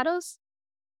afraid of shadows?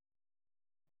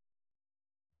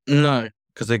 No,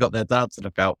 because they got their dad to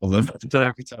look out for them. So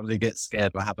every time they get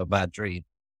scared or have a bad dream,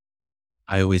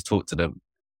 I always talk to them.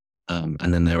 And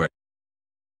then they're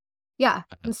Yeah.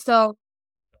 And so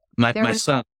my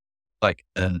son, like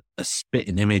a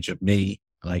spitting image of me.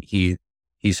 Like he's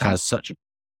has such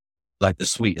like the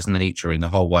sweetest nature in the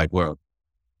whole wide world.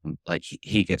 Like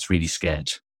he gets really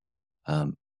scared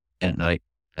at night,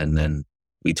 and then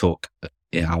we talk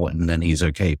it out, and then he's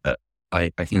okay. But I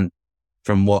think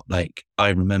from what like I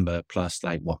remember, plus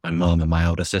like what my mom and my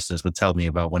older sisters would tell me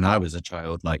about when I was a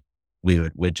child, like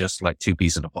we're just like two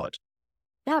peas in a pod.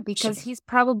 yeah, because he's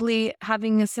probably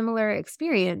having a similar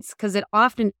experience because it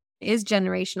often is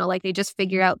generational. Like they just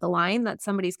figure out the line that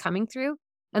somebody's coming through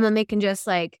and then they can just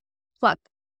like pluck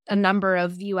a number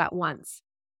of you at once.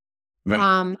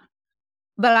 Right.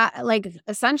 But like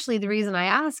essentially the reason I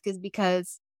ask is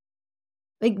because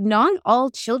like not all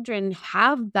children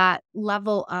have that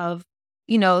level of,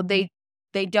 they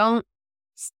don't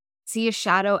see a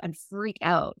shadow and freak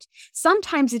out.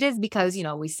 Sometimes it is because,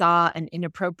 we saw an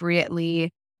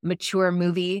inappropriately mature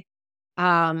movie.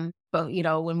 But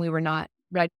when we were not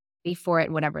ready for it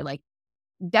and whatever, like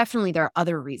definitely there are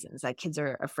other reasons that kids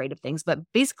are afraid of things. But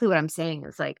basically what I'm saying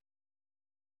is like,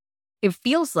 it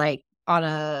feels like on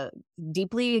a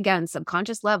deeply, again,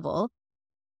 subconscious level,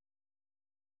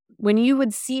 when you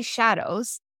would see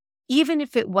shadows, even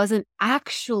if it wasn't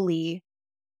actually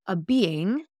a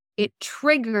being, it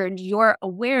triggered your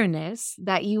awareness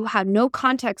that you had no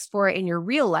context for in your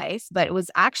real life, but it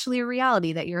was actually a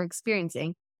reality that you're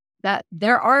experiencing, that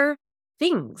there are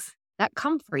things that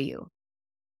come for you.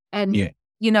 And, Yeah.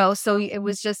 so it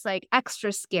was just like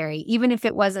extra scary, even if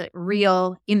it wasn't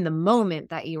real in the moment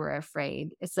that you were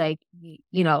afraid. It's like, it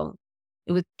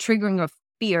was triggering a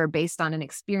fear based on an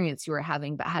experience you were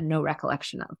having, but had no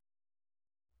recollection of.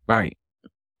 Right.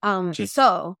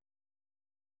 So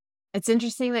it's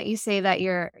interesting that you say that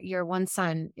your one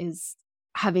son is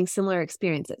having similar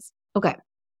experiences. Okay.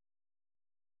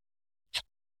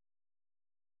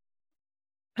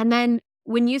 And then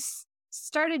when you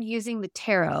started using the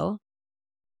tarot,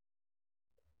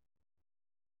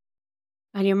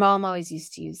 and your mom always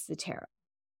used to use the tarot.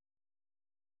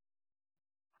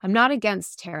 I'm not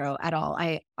against tarot at all.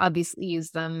 I obviously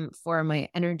use them for my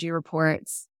energy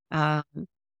reports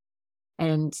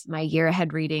and my year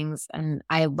ahead readings, and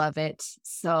I love it.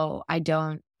 So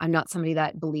I'm not somebody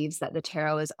that believes that the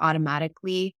tarot is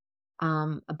automatically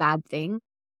a bad thing,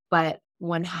 but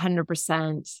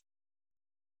 100%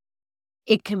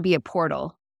 it can be a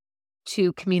portal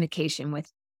to communication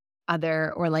with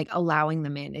other, or like allowing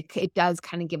them in. It does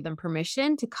kind of give them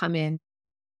permission to come in.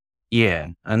 Yeah,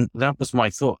 and that was my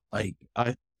thought. Like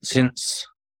I since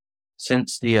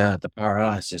the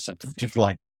paralysis, I've just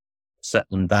like set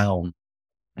them down,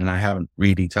 and I haven't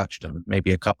really touched them.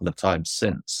 Maybe a couple of times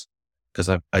since, because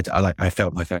I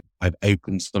felt like I've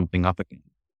opened something up again,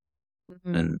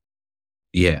 Mm-hmm. and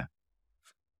yeah,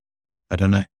 I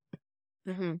don't know.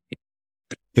 Mm-hmm.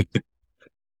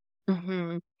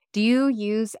 Mm-hmm. Do you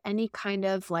use any kind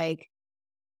of like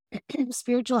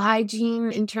spiritual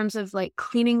hygiene in terms of like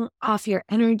cleaning off your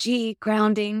energy,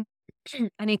 grounding,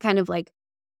 any kind of like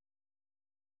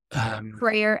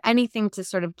prayer, anything to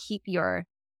sort of keep your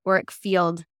work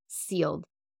field sealed?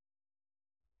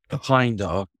 Kind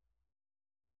of.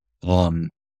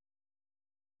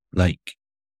 Like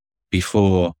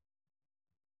before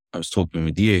I was talking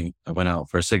with you, I went out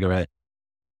for a cigarette.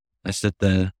 I stood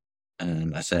there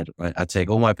and I said, right, I take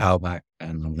all my power back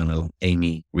and I'm going to let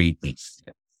Amy read me.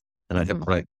 And I did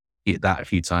like hit that a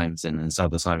few times. And then there's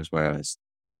other times where I was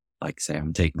like, say,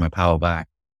 I'm taking my power back,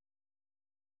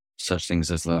 such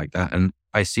things as like that. And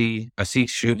I see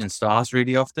shooting stars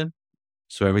really often.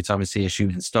 So every time I see a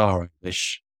shooting star, I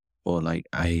wish, or like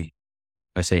I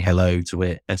say hello to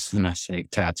it. And I say,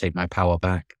 I take my power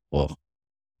back, or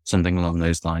something along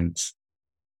those lines.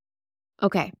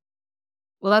 Okay.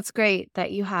 Well, that's great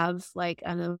that you have like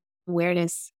an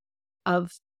awareness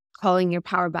of calling your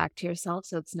power back to yourself.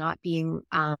 So it's not being,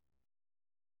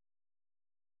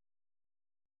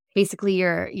 basically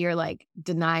you're like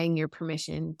denying your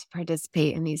permission to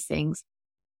participate in these things.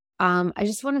 I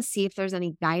just want to see if there's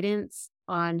any guidance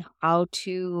on how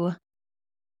to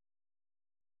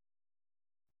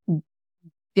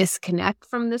disconnect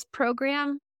from this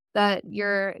program that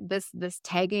this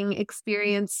tagging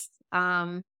experience,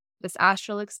 this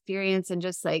astral experience, and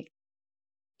just like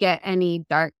get any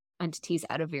dark entities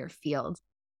out of your field.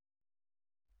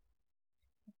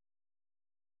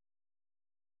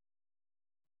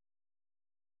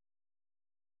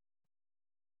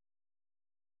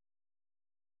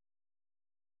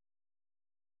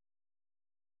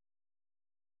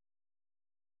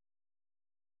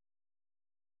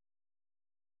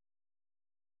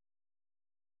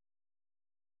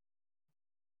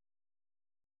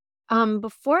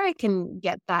 Before I can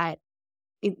get that,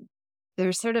 it,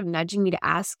 they're sort of nudging me to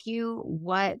ask you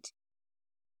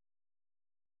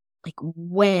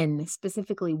when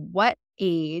specifically, what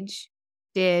age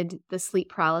did the sleep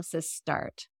paralysis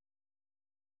start?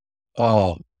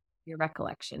 Oh, Your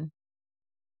recollection.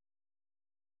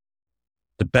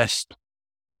 the best,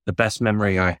 the best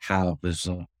memory I have was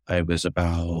I was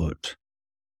about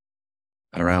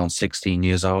around 16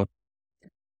 years old.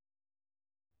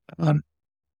 Um,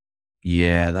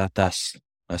 yeah, that's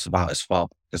about as far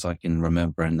as I can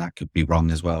remember, and that could be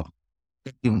wrong as well.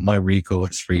 My recall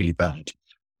is really bad.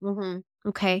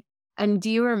 Okay. And do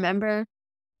you remember,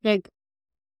 like,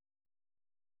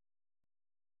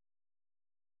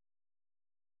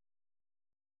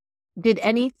 did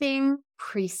anything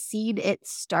precede it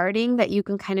starting that you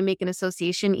can kind of make an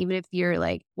association, even if you're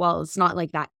like, well, it's not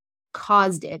like that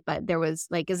caused it, but there was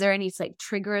like, is there any like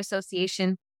trigger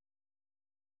association?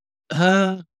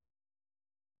 Uh,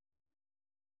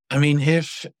 I mean,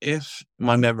 if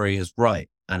my memory is right,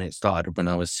 and it started when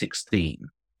I was 16,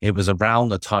 it was around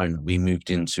the time that we moved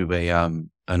into a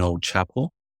an old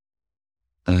chapel,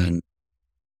 and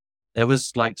there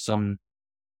was like some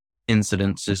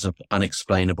incidences of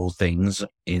unexplainable things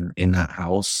in that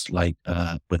house, like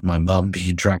with my mum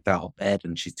being dragged out of bed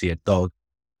and she'd see a dog.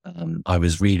 I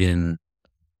was reading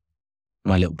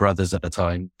my little brothers at the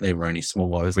time; they were only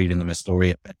small. I was reading them a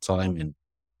story at bedtime, and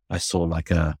I saw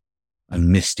like a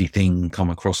misty thing come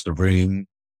across the room.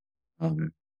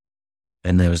 Um,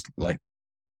 and there was like,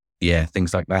 yeah,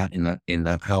 things like that in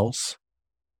that house.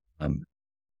 Um,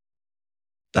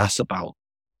 that's about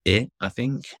it, I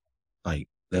think. Like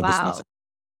there was Wow.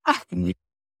 nothing.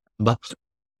 But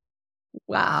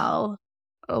Wow.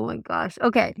 Oh my gosh.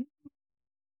 Okay.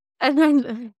 And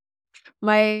then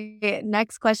my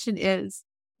next question is,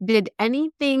 did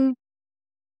anything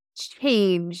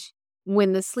change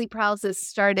when the sleep paralysis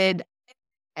started?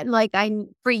 And like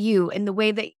for you in the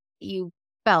way that you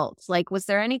felt, like, was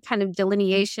there any kind of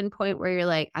delineation point where you're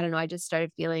like, I don't know, I just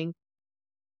started feeling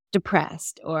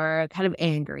depressed or kind of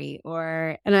angry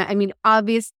and I mean,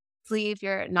 obviously, if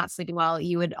you're not sleeping well,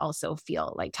 you would also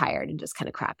feel like tired and just kind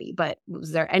of crappy. But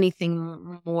was there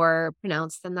anything more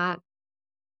pronounced than that?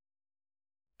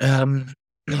 um,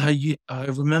 I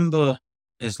remember,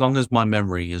 as long as my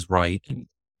memory is right,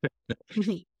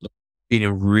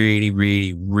 feeling really,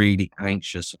 really, really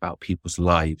anxious about people's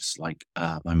lives, like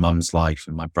my mum's life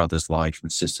and my brother's life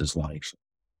and sister's life,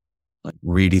 like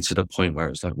really to the point where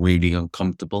it's like really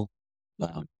uncomfortable.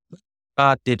 Um,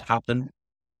 that did happen.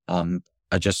 Um,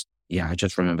 I just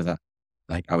remember that,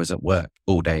 like I was at work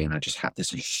all day and I just had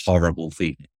this horrible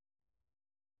feeling.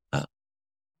 Uh,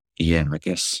 yeah, I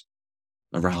guess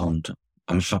around,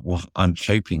 well, I'm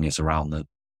hoping it's around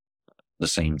the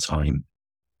same time.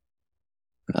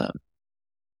 Uh,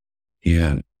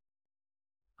 yeah,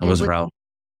 I And was was around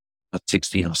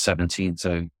 16 or 17,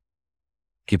 so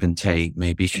give and take,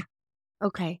 maybe.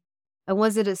 okay. And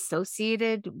was it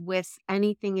associated with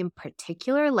anything in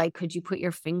particular? Like, could you put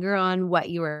your finger on what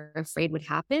you were afraid would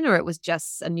happen, or it was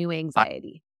just a new I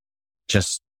anxiety?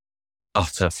 just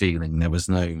utter feeling. There was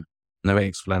no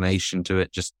explanation to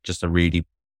it. Just a really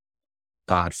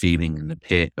bad feeling in the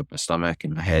pit of my stomach,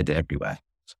 in my head, everywhere.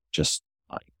 Just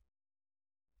like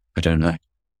I don't know.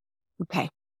 Okay.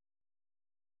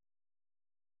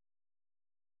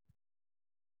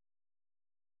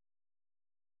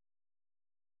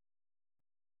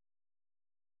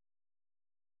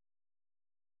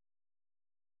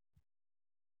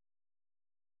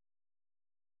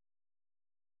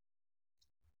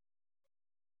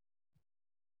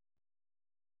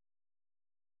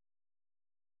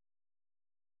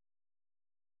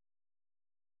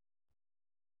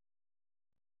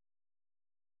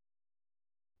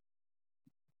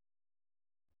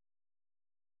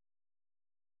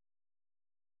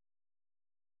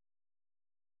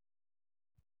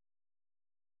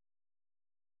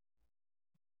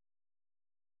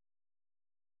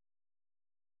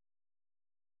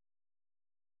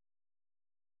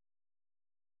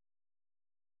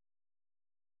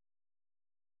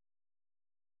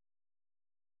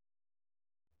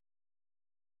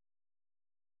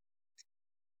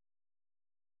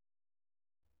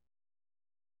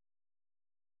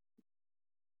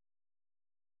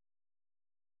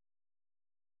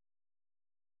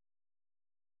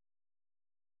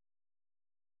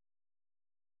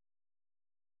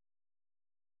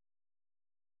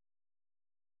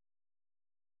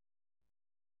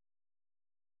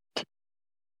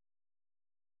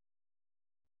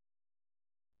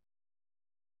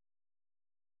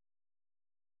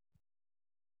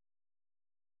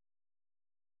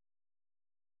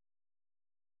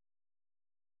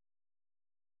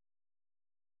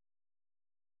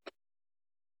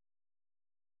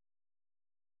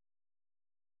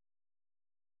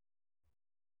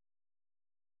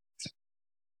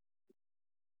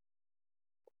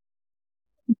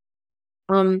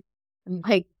 Um,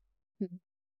 like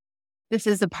this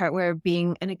is the part where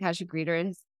being an Akashic reader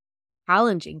is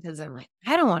challenging because I'm like,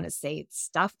 I don't want to say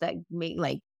stuff that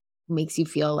makes you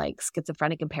feel like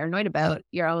schizophrenic and paranoid about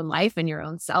your own life and your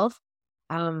own self.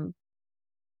 Definitely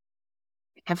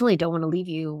don't want to leave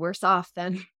you worse off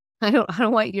than I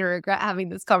don't want you to regret having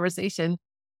this conversation.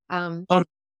 Oh,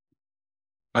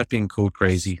 I've been called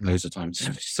crazy loads of times.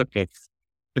 It's okay.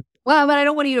 Well, but I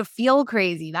don't want you to feel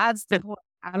crazy. That's the point.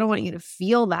 I don't want you to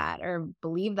feel that or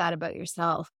believe that about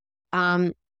yourself.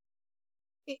 Um,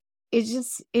 it,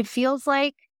 it feels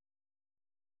like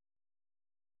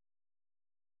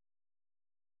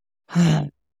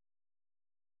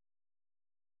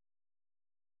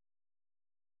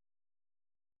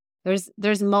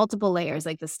there's multiple layers.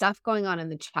 Like the stuff going on in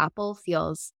the chapel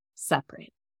feels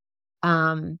separate,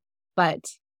 but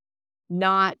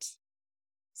not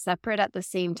separate at the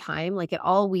same time. Like it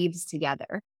all weaves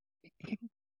together.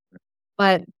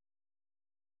 But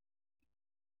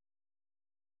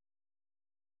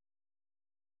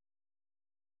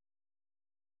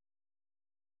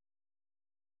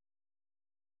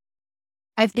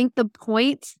I think the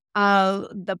point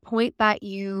that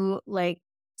you like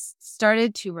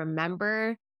started to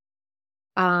remember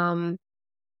having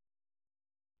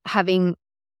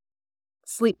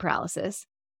sleep paralysis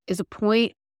is a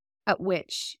point at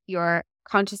which your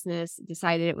consciousness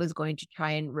decided it was going to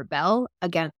try and rebel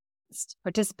against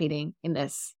participating in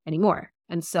this anymore.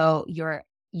 And so your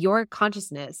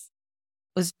consciousness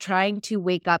was trying to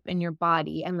wake up in your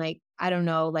body and like, I don't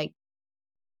know, like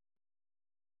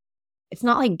it's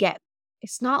not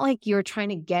like you're trying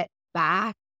to get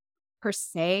back per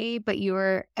se, but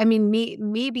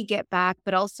maybe get back,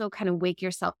 but also kind of wake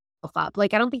yourself up.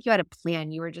 Like, I don't think you had a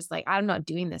plan. You were just like, I'm not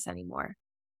doing this anymore.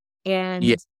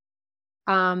 Yeah.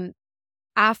 And,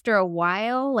 after a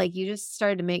while, like you just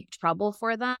started to make trouble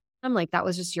for them. Like that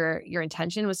was just your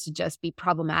intention was to just be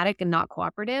problematic and not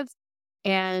cooperative.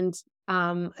 And,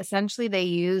 essentially they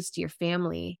used your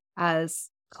family as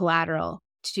collateral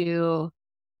to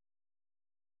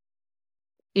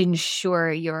ensure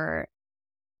your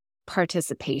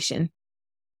participation.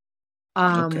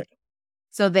 Okay.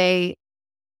 So they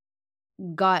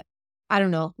got, I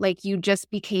don't know, like you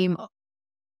just became,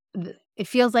 it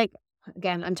feels like,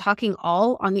 again, I'm talking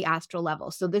all on the astral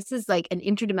level. So this is like an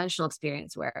interdimensional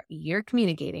experience where you're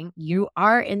communicating, you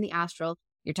are in the astral,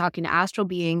 you're talking to astral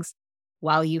beings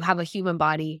while you have a human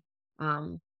body.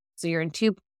 So you're in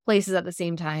two places at the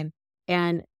same time.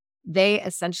 And they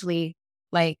essentially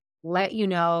like let you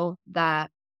know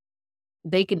that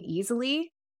they can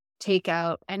easily take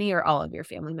out any or all of your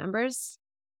family members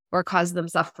or cause them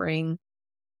suffering,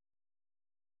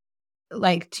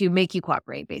 like to make you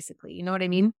cooperate, basically. You know what I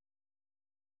mean?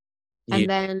 Yeah. And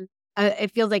then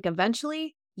it feels like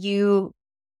eventually you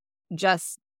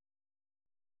just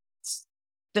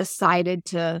decided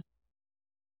to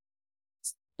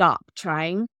stop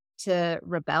trying to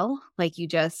rebel. Like you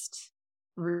just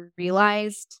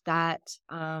realized that,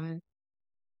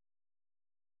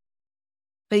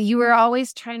 but you were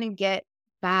always trying to get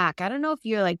back. I don't know if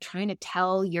you're like trying to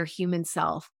tell your human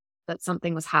self that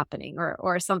something was happening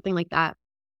or something like that.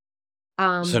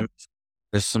 So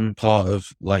there's some part of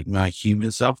like my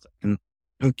human self that can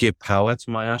give power to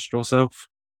my astral self.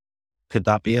 Could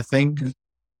that be a thing?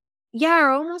 Yeah, or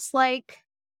almost like,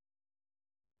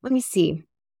 let me see.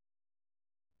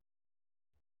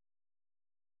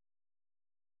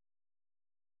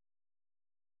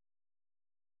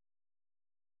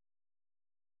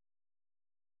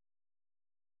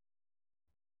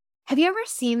 Have you ever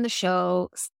seen the show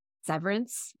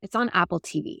Severance? It's on Apple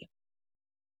TV.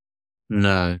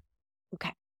 No.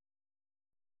 Okay.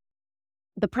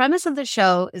 The premise of the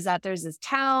show is that there's this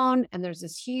town and there's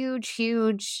this huge,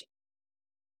 huge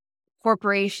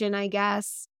corporation, I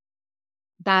guess,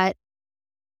 that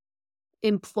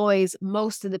employs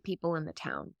most of the people in the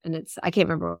town. And I can't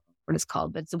remember what it's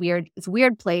called, but it's a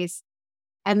weird place.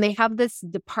 And they have this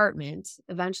department.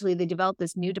 Eventually they develop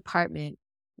this new department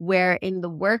wherein the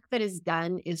work that is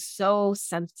done is so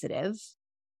sensitive,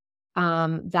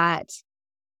 that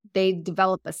they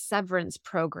develop a severance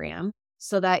program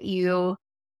so that you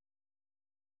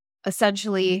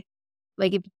essentially,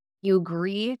 like if you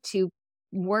agree to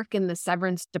work in the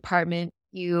severance department,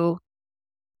 you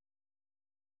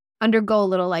undergo a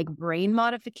little like brain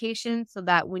modification so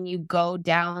that when you go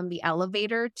down the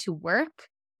elevator to work,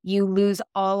 you lose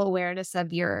all awareness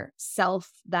of your self,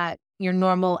 that your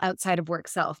normal outside of work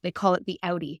self. They call it the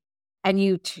outie. And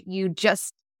you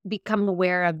just become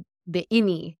aware of the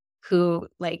innie who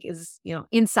like is,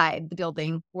 inside the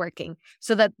building working,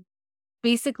 so that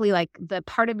basically like the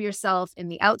part of yourself in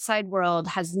the outside world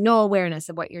has no awareness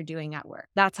of what you're doing at work.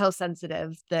 That's how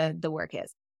sensitive the work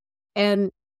is.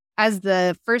 And as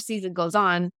the first season goes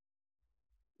on,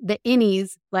 the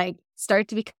innies like start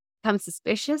to become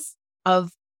suspicious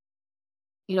of,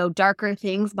 darker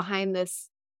things behind this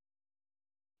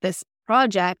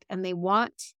project. And they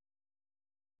want,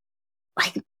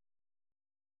 like,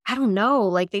 I don't know,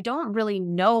 like they don't really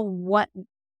know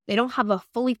they don't have a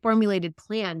fully formulated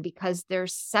plan because they're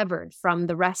severed from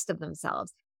the rest of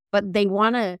themselves. But they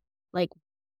want to like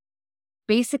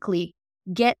basically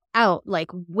get out, like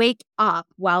wake up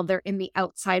while they're in the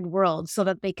outside world so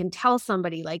that they can tell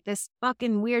somebody like this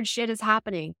fucking weird shit is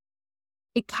happening.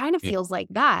 It kind of feels like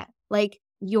that. Like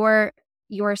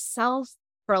yourself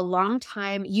for a long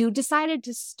time, you decided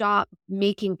to stop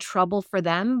making trouble for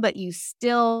them, but you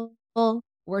still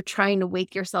were trying to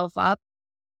wake yourself up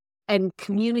and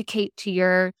communicate to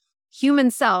your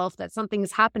human self that something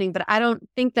is happening. But I don't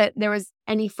think that there was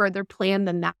any further plan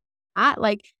than that.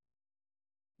 Like,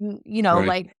 Right.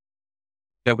 like,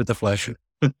 Go with the flesh.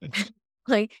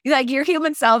 like your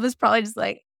human self is probably just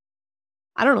like,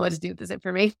 I don't know what to do with this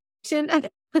information.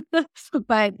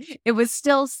 But it was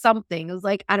still something. It was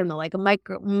like, I don't know, like a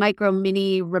micro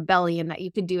mini rebellion that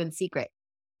you could do in secret.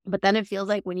 But then it feels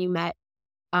like when you met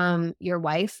your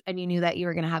wife and you knew that you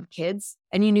were going to have kids,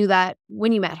 and you knew that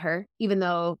when you met her, even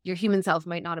though your human self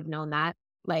might not have known that,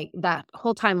 like that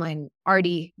whole timeline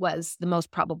already was the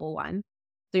most probable one.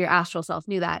 So your astral self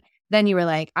knew that. Then you were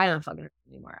like, I don't fucking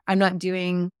anymore.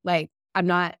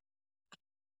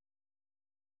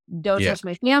 Don't touch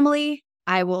my family.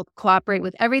 I will cooperate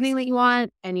with everything that you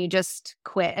want. And you just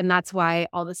quit. And that's why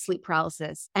all the sleep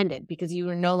paralysis ended, because you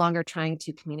were no longer trying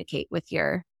to communicate with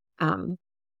your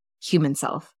human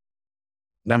self.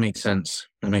 That makes sense.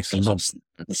 That makes sense.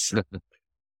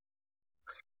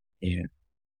 Yeah.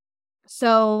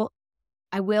 So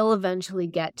I will eventually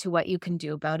get to what you can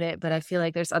do about it, but I feel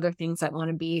like there's other things that want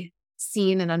to be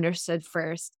seen and understood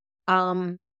first.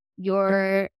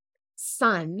 Your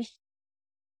son,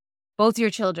 both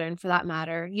your children for that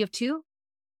matter, you have 2?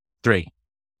 3.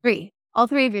 3. All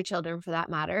 3 of your children for that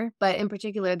matter, but in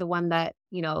particular, the one that,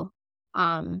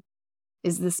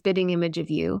 is the spitting image of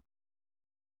you.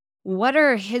 What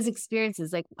are his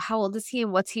experiences? Like, how old is he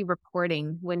and what's he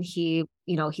reporting when he's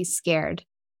scared?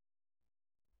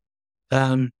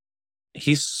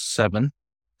 He's 7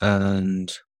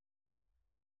 and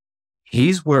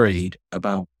he's worried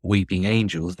about weeping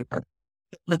angels.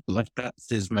 Like that's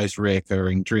his most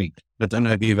reoccurring dream. I don't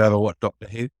know if you've ever watched Doctor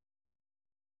Who.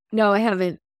 No, I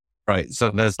haven't. Right.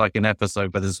 So there's like an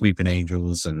episode where there's weeping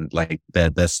angels and like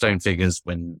they're stone figures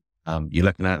when you're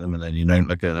looking at them and then you don't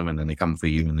look at them and then they come for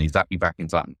you and they zap you back in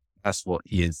time. That's what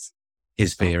his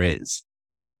fear is.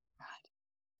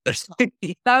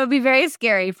 That would be very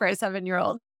scary for a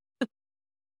 7-year-old.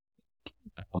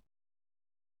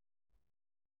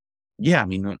 Yeah, I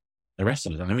mean, the rest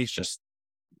of the time he's just,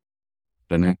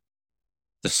 I don't know,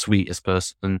 the sweetest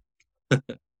person.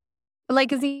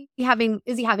 Like, is he having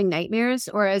nightmares,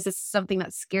 or is this something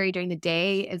that's scary during the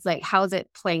day? It's like, how is it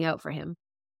playing out for him?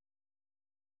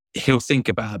 He'll think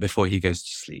about it before he goes to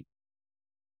sleep.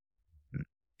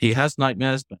 He has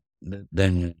nightmares, but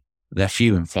then they're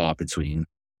few and far between.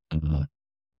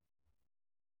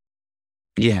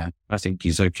 Yeah, I think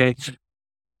he's okay.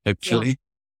 Hopefully.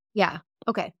 Yeah.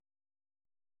 Okay.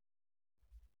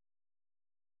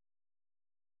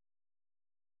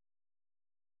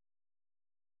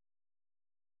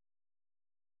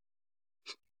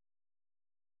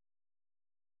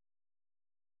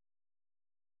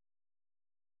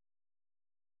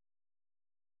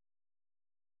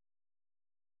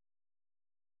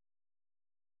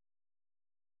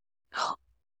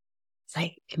 It's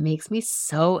like, it makes me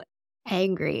so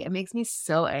angry. It makes me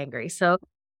so angry. So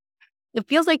it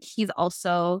feels like he's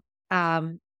also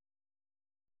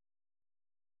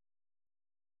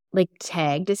like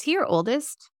tagged. Is he your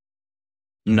oldest?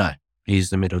 No,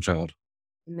 he's the middle child.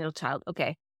 Middle child.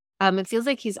 Okay. It feels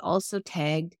like he's also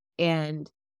tagged,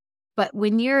 but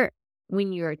when you're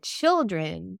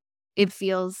children, it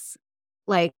feels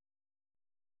like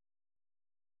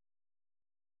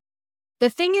the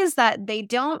thing is that they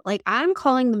don't, like, I'm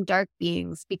calling them dark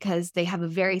beings because they have a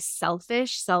very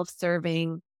selfish,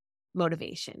 self-serving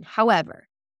motivation. However,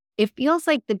 it feels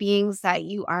like the beings that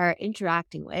you are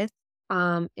interacting with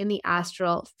in the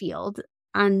astral field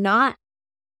are not,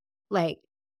 like,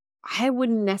 I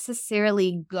wouldn't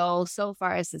necessarily go so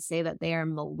far as to say that they are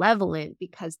malevolent,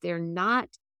 because they're not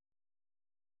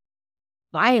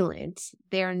violent.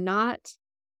 They're not,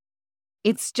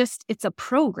 it's a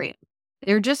program.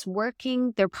 They're just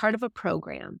working. They're part of a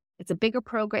program. It's a bigger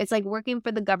program. It's like working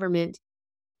for the government.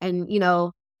 And, you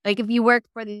know, like if you work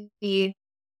for the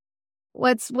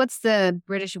what's the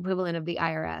British equivalent of the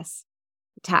IRS?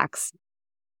 Tax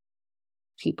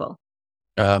people.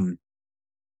 So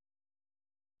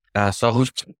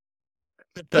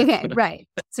Okay, right.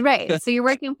 So you're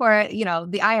working for, you know,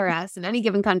 the IRS in any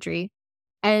given country,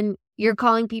 and you're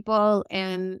calling people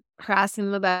and harassing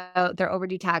them about their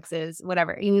overdue taxes,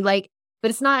 whatever. You like,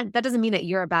 but it's not, that doesn't mean that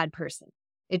you're a bad person.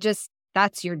 It just,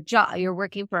 that's your job. You're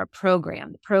working for a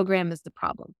program. The program is the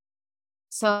problem.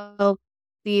 So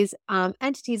these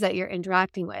entities that you're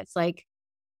interacting with, like,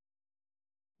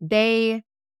 they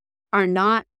are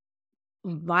not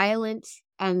violent,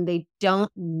 and they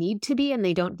don't need to be, and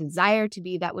they don't desire to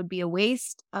be. That would be a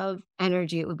waste of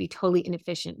energy. It would be totally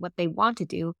inefficient. What they want to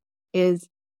do is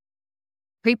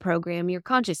pre-program your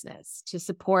consciousness to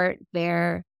support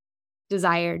their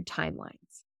desired timelines.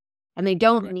 And they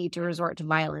don't need to resort to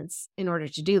violence in order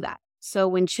to do that. So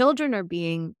when children are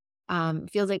being,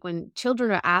 feels like when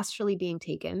children are astrally being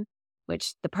taken,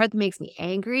 which the part that makes me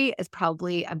angry is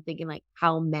probably, I'm thinking like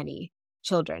how many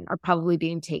children are probably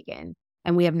being taken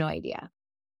and we have no idea,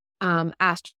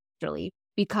 astrally,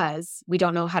 because we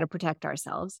don't know how to protect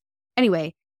ourselves.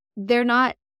 Anyway,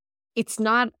 it's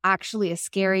not actually a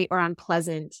scary or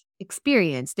unpleasant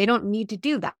experience. They don't need to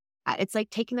do that. It's like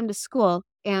taking them to school,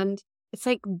 and it's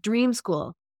like dream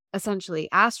school, essentially,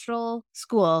 astral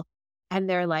school. And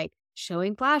they're like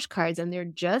showing flashcards, and they're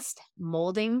just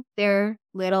molding their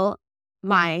little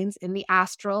minds in the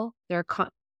astral, their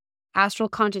astral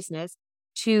consciousness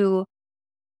to,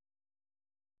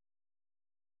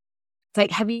 it's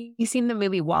like, have you seen the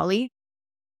movie WALL-E?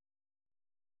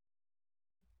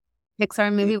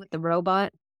 Pixar movie with the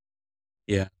robot?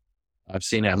 yeah, I've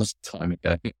seen it a long time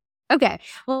ago. Okay.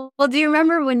 Well, do you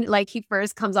remember when like he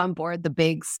first comes on board the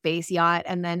big space yacht,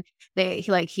 and then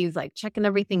he's like checking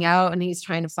everything out, and he's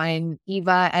trying to find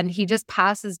Eva, and he just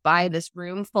passes by this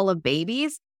room full of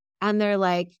babies, and they're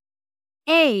like,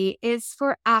 A is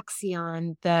for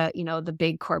Axion, the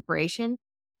big corporation,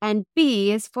 and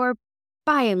B is for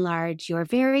by and large your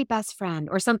very best friend,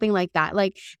 or something like that.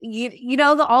 Like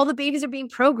all the babies are being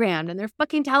programmed, and they're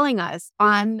fucking telling us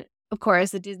on, of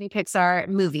course, the Disney Pixar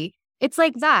movie. It's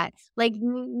like that. Like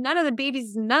none of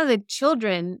the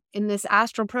children in this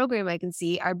astral program I can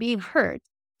see are being hurt.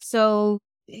 So,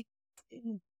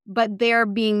 but they're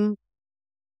being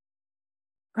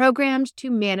programmed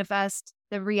to manifest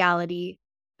the reality,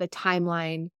 the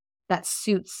timeline that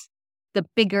suits the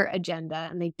bigger agenda,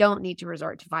 and they don't need to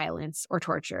resort to violence or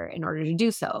torture in order to do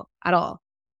so at all.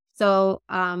 So,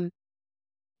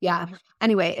 yeah.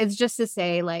 Anyway, it's just to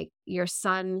say, like, your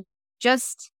son,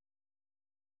 just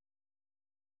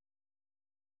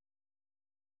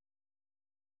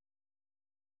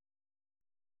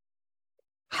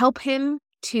help him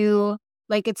to,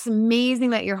 like, it's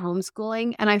amazing that you're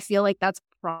homeschooling, and I feel like that's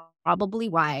probably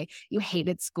why you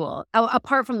hated school.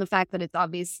 Apart from the fact that it's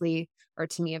obviously, or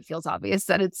to me, it feels obvious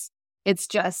that it's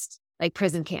just like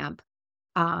prison camp.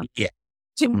 Yeah,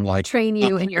 To like train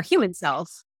you in your human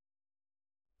self.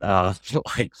 I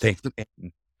think,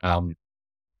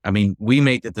 I mean, we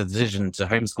made the decision to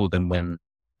homeschool them when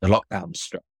the lockdown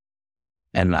struck,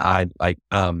 and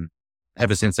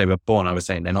ever since they were born, I was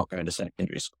saying they're not going to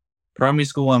secondary school. Primary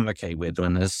school, I'm okay with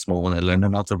when they're small and they're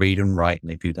learning how to read and write and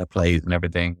they do their plays and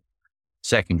everything.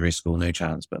 Secondary school, no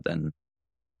chance. But then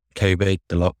COVID,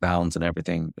 the lockdowns and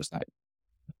everything was like,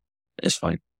 it's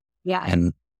fine. Yeah.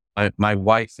 And my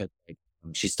wife,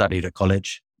 she studied at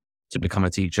college to become a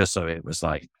teacher. So it was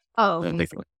like, oh,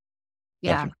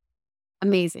 yeah,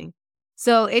 amazing.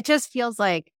 So it just feels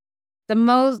like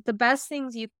the best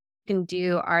things you can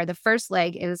do are, the first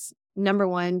leg is, number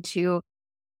one, to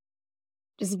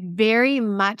just very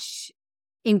much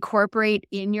incorporate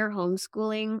in your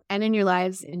homeschooling and in your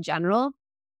lives in general,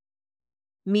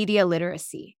 media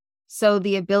literacy. So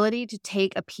the ability to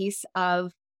take a piece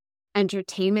of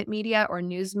entertainment media or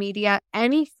news media,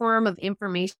 any form of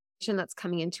information that's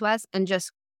coming into us, and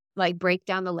just like break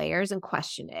down the layers and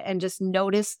question it, and just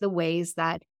notice the ways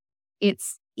that it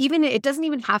doesn't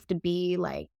even have to be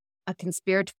like a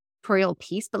conspiratorial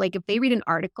piece, but like if they read an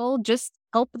article, just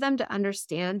help them to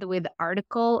understand the way the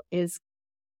article is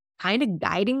kind of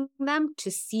guiding them to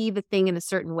see the thing in a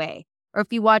certain way. Or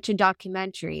if you watch a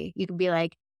documentary, you can be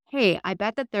like, hey, I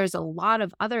bet that there's a lot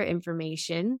of other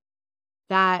information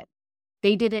that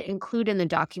they didn't include in the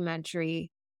documentary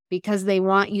because they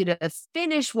want you to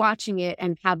finish watching it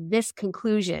and have this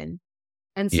conclusion.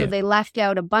 And so they left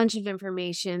out a bunch of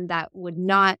information that would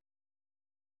not,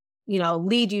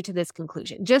 lead you to this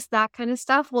conclusion. Just that kind of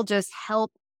stuff will just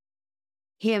help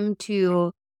him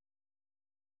to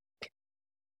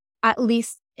at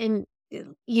least in,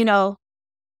 you know,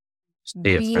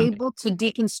 Stay be friendly. able to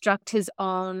deconstruct his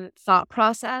own thought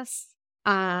process.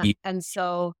 Ye- And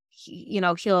so,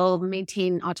 he'll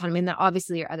maintain autonomy. And then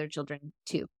obviously your other children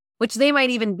too, which they might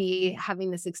even be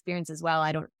having this experience as well.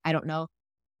 I don't know.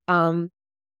 Um,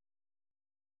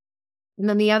 and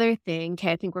then the other thing,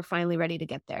 okay, I think we're finally ready to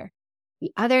get there.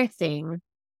 The other thing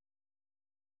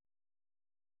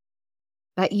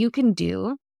that you can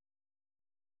do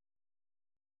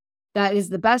that is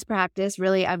the best practice,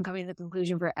 really, I'm coming to the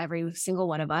conclusion for every single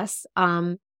one of us,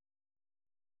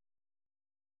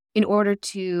 in order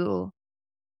to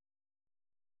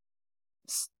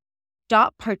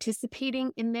stop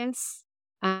participating in this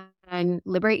and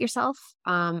liberate yourself,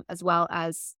 as well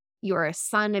as your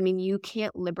son. I mean, you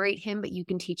can't liberate him, but you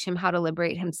can teach him how to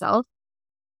liberate himself.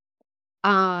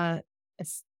 Uh,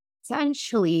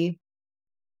 Essentially,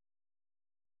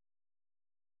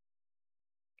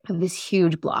 I have this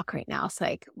huge block right now. It's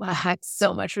like, wow, I had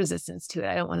so much resistance to it.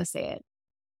 I don't want to say it.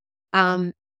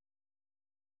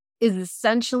 Is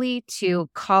essentially to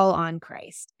call on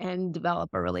Christ and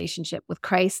develop a relationship with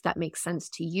Christ that makes sense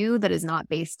to you, that is not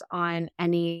based on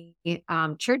any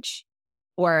church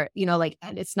or,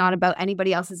 and it's not about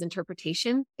anybody else's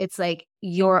interpretation. It's like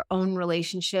your own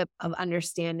relationship of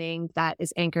understanding that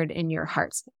is anchored in your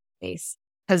heart space.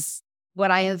 Because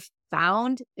what I have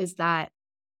found is that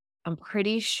I'm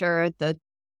pretty sure that,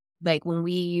 like, when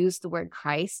we use the word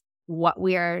Christ, what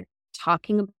we are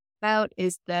talking about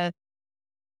is the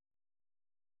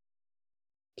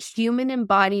human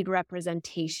embodied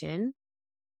representation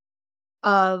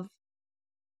of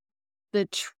the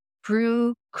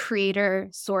true creator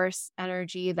source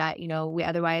energy that, we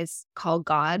otherwise call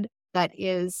God, that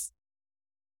is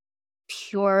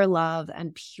pure love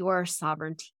and pure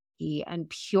sovereignty and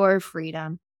pure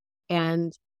freedom.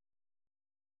 And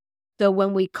so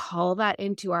when we call that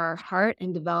into our heart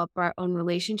and develop our own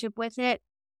relationship with it,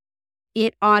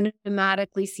 it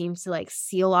automatically seems to like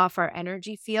seal off our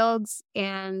energy fields,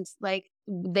 and like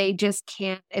they just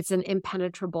can't, it's an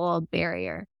impenetrable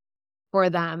barrier for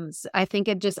them. So I think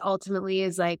it just ultimately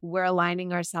is like we're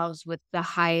aligning ourselves with the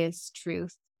highest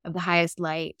truth of the highest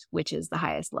light, which is the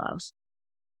highest love.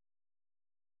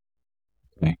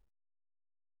 Okay.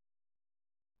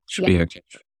 Should Yeah. be okay.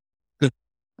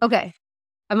 Okay.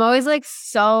 I'm always like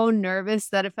so nervous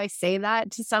that if I say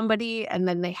that to somebody and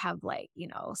then they have like,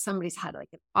 somebody's had like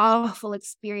an awful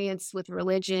experience with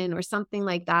religion or something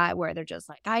like that, where they're just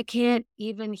like, I can't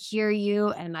even hear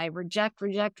you. And I reject.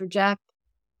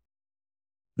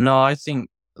 No, I think,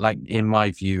 like, in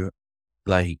my view,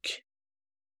 like,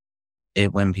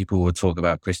 when people would talk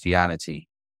about Christianity,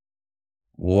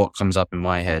 what comes up in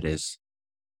my head is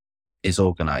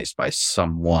organized by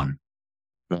someone,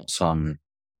 not some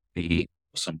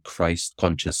Christ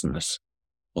consciousness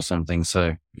or something.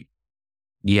 So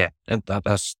yeah,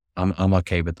 that's I'm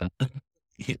okay with that.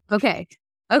 Yeah.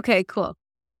 Okay, cool.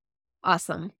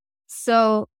 Awesome.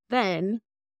 So then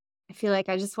I feel like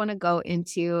I just want to go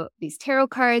into these tarot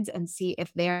cards and see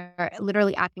if they're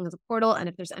literally acting as a portal and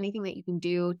if there's anything that you can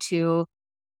do to,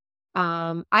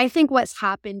 I think what's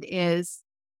happened is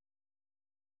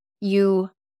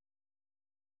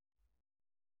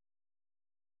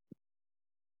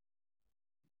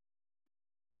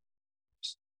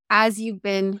as you've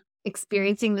been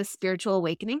experiencing this spiritual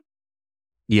awakening,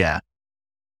 Yeah.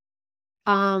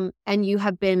 and you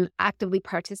have been actively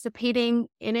participating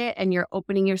in it and you're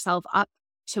opening yourself up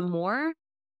to more,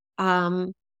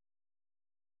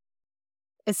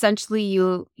 essentially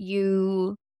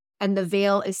you and the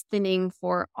veil is thinning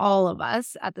for all of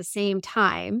us at the same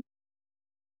time.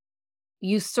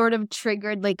 You sort of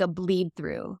triggered like a bleed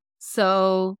through.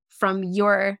 So from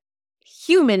your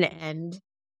human end,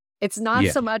 it's not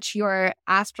Yeah. so much your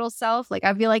astral self. Like,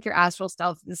 I feel like your astral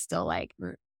self is still like,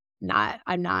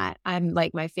 I'm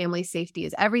like, my family's safety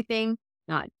is everything.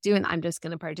 I'm just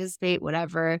going to participate,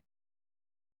 whatever.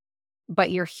 But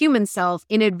your human self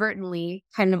inadvertently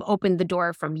kind of opened the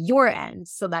door from your end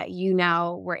so that you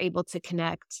now were able to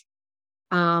connect.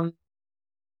 And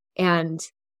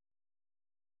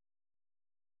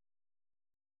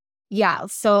yeah,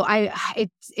 so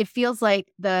it feels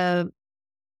like the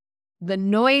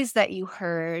noise that you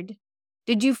heard,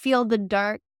 did you feel the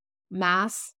dark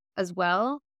mass as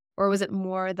well? Or was it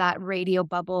more that radio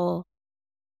bubble?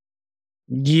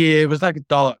 Yeah, it was like a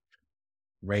dark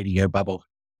radio bubble.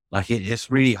 Like, it's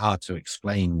really hard to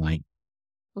explain.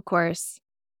 Of course.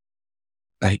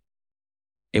 Like,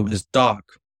 it was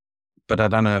dark, but I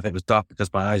don't know if it was dark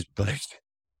because my eyes were closed.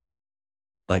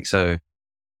 Like, so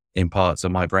in parts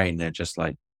of my brain, they're just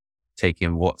like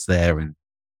taking what's there and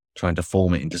trying to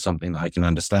form it into something that I can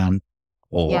understand.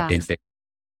 or Yeah. if it,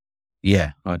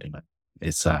 yeah, I don't know.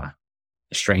 It's a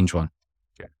strange one.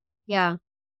 Yeah. Yeah.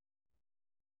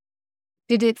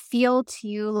 Did it feel to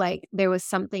you like there was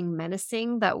something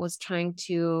menacing that was trying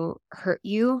to hurt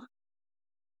you?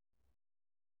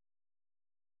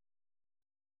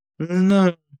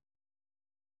 No,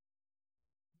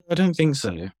 I don't think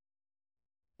so.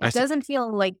 I It think, doesn't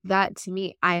feel like that to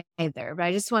me either, but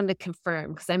I just wanted to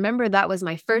confirm because I remember that was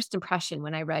my first impression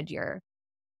when I read your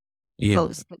yeah.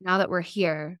 post. But now that we're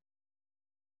here,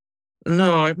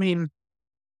 No, I mean,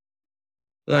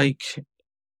 like,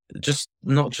 just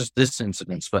not just this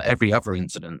incident, but every other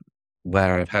incident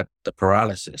where I've had the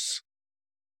paralysis.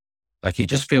 Like, it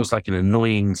just feels like an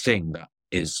annoying thing that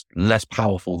is less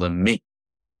powerful than me.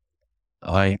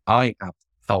 I have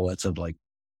power to like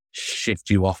shift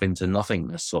you off into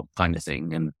nothingness sort of kind of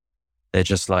thing. And they're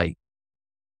just um,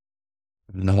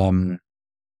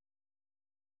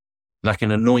 like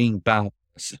an annoying balance.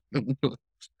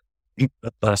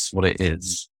 That's what it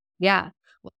is. yeah.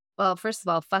 Well, first of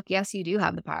all, fuck yes, you do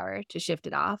have the power to shift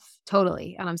it off.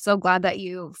 Totally. And I'm so glad that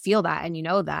you feel that and you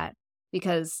know that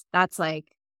because that's like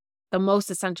the most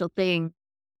essential thing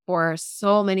for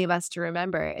so many of us to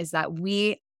remember is that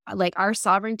we, like our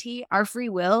sovereignty, our free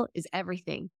will is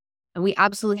everything. And we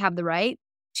absolutely have the right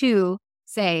to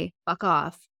say, fuck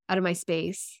off out of my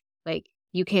space. Like,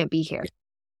 you can't be here.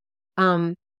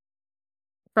 Um,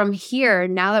 from here,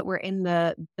 now that we're in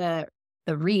the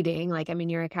reading, like I'm in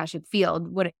your Akashic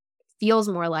field, what it feels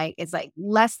more like is like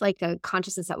less like a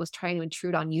consciousness that was trying to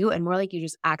intrude on you and more like you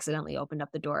just accidentally opened up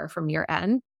the door from your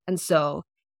end. And so,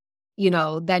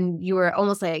 then you were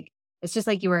almost like it's just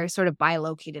like you were sort of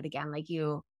bilocated again, like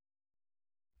your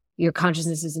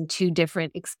consciousness is in two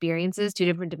different experiences, two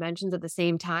different dimensions at the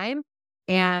same time.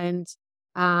 And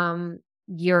um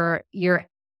your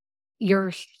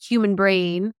human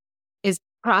brain is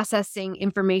processing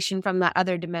information from that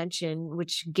other dimension,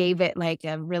 which gave it like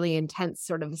a really intense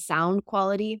sort of sound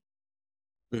quality.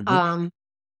 Mhm. Um,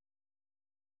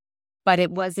 but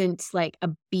it wasn't like a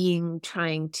being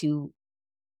trying to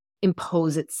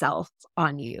impose itself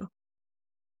on you.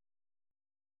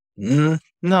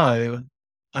 No,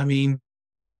 I mean,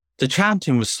 the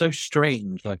chanting was so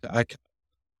strange. Like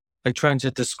trying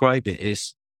to describe it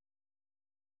is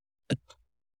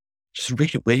just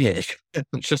really weird.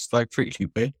 It's just like really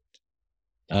weird.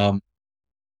 Um,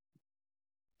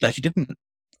 like it didn't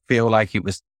feel like it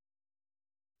was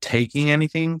taking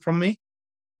anything from me.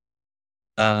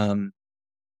 Um,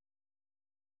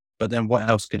 but then what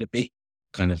else could it be?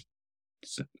 Kind of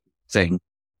thing.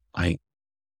 Like,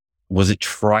 was it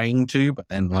trying to? But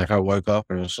then like I woke up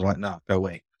and it was like, no, go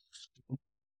away.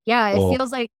 Yeah, it Or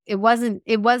feels like it wasn't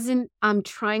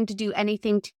trying to do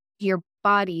anything to your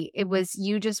body. It was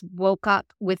you just woke up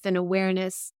with an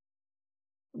awareness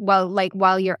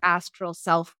while your astral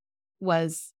self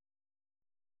was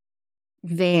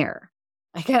there.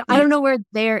 Like I yeah, don't know where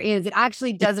there is. It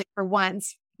actually doesn't for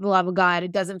once, for the love of God,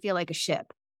 it doesn't feel like a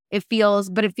ship. But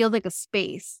it feels like a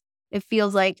space. It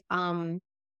feels like a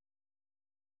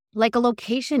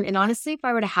location. And honestly, if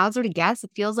I were to hazard a guess,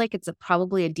 it feels like it's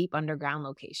probably a deep underground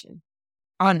location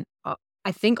on,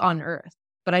 I think on Earth,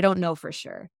 but I don't know for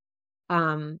sure.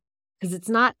 Because it's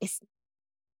not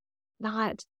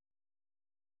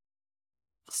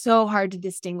so hard to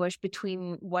distinguish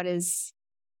between what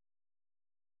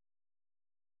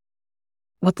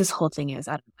this whole thing is.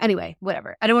 Anyway,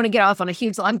 whatever. I don't want to get off on a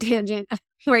huge long tangent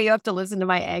where you have to listen to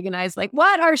my agonize, like,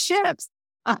 what are ships?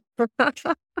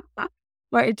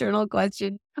 My eternal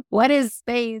question. What is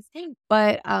space?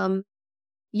 But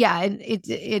yeah,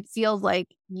 it feels like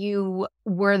you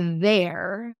were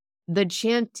there. The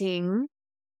chanting,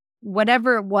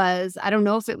 whatever it was, I don't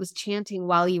know if it was chanting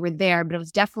while you were there, but it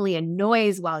was definitely a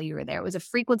noise while you were there. It was a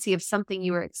frequency of something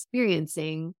you were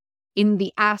experiencing in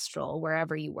the astral,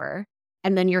 wherever you were.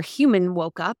 And then your human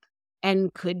woke up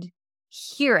and could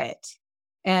hear it.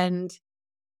 And,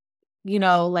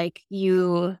 like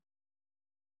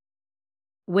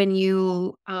when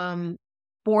you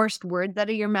forced words out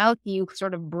of your mouth, you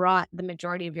sort of brought the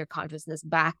majority of your consciousness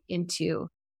back into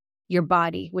your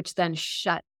body, which then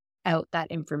shut out that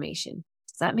information.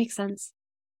 Does that make sense?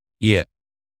 yeah,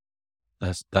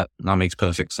 that makes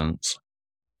perfect sense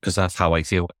because that's how I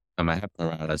feel when I have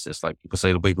paralysis. Like people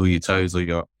say to wiggle your toes or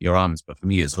your arms, but for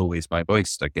me, it's always my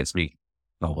voice that gets me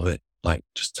not with it. Like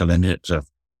just telling it to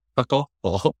fuck off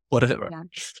or whatever.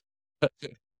 Yeah.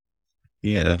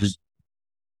 Yeah.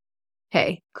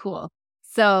 Okay, cool.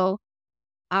 So,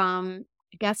 I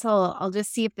guess I'll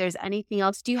just see if there's anything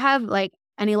else. Do you have like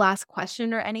any last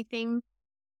question or anything?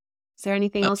 Is there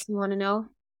anything Uh, else you want to know?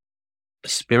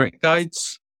 spirit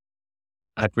guides.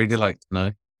 I'd really like to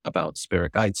know about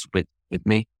spirit guides with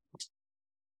me.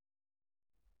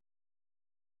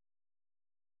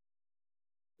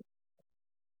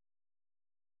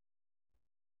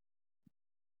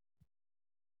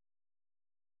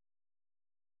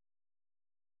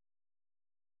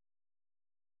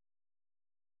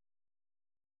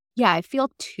 Yeah, I feel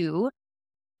two.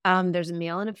 There's a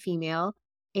male and a female,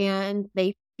 and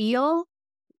they feel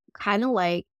kind of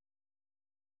like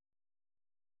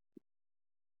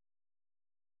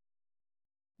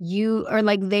you are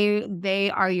like they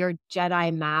are your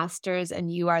Jedi masters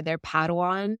and you are their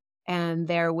Padawan, and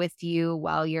they're with you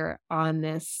while you're on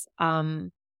this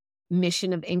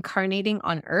mission of incarnating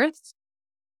on Earth.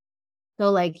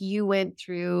 So like you went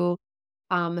through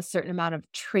a certain amount of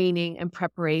training and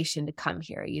preparation to come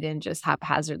here. You didn't just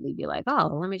haphazardly be like, oh,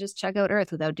 let me just check out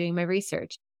Earth without doing my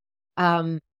research.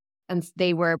 And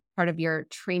they were part of your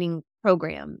training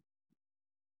program.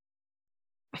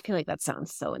 I feel like that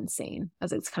sounds so insane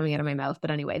as it's coming out of my mouth.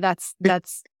 But anyway, that's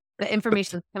the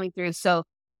information that's coming through. So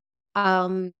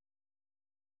as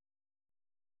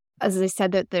I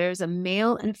said, that there's a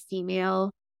male and a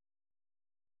female.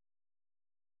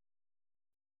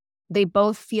 They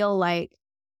both feel like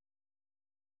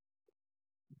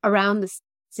around the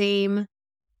same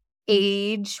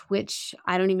age, which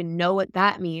I don't even know what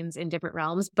that means in different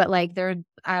realms, but like they're,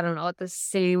 I don't know, at the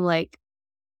same like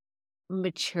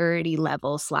maturity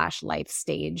level / life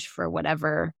stage for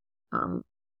whatever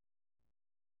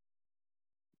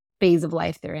phase of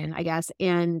life they're in, I guess,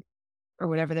 and or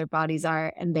whatever their bodies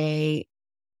are. And they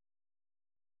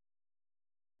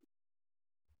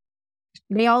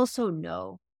also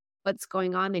know what's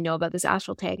going on. They know about this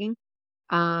astral tagging.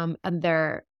 And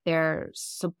they're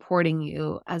supporting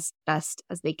you as best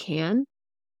as they can.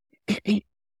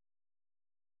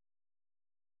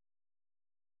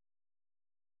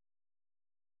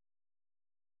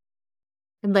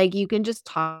 And like you can just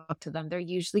talk to them. They're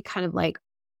usually kind of like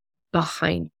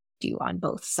behind you on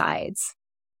both sides.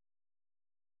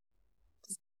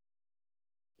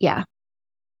 Yeah.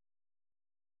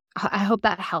 I hope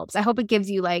that helps. I hope it gives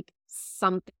you like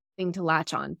something to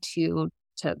latch on to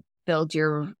build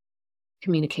your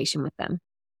communication with them.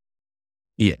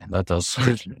 Yeah, that does.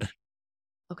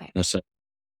 Okay. That's it.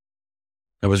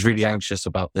 I was really anxious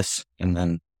about this, and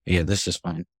then yeah, this is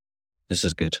fine. This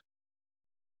is good.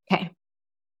 Okay.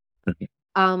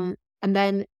 And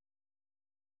then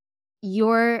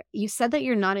you said that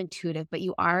you're not intuitive, but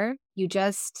you are. You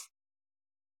just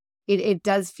it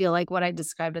does feel like what I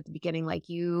described at the beginning, like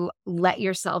you let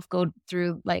yourself go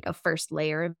through like a first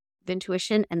layer of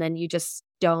intuition, and then you just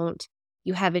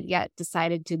you haven't yet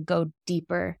decided to go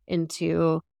deeper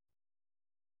into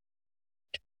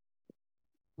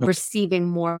receiving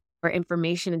more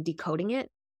information and decoding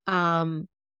it. And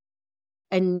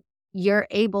you're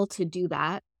able to do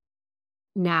that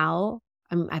now.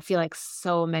 I feel like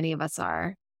so many of us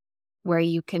are, where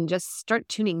you can just start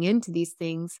tuning into these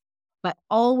things, but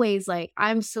always like,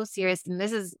 I'm so serious. And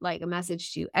this is like a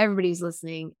message to everybody who's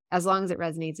listening, as long as it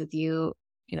resonates with you.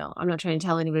 I'm not trying to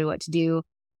tell anybody what to do,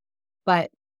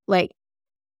 but like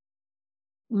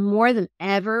more than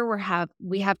ever,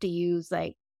 we have to use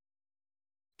like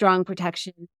strong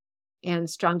protection and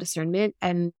strong discernment.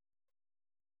 And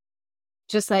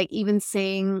just like even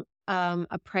saying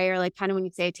a prayer, like kind of when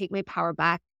you say, take my power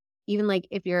back, even like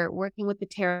if you're working with the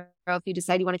tarot, if you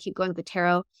decide you want to keep going with the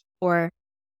tarot, or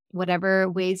whatever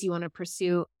ways you want to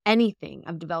pursue anything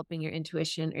of developing your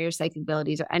intuition or your psychic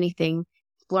abilities or anything,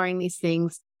 exploring these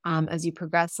things as you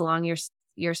progress along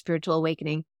your spiritual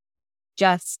awakening,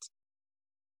 just,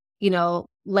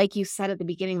 like you said at the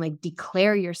beginning, like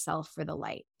declare yourself for the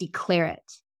light, declare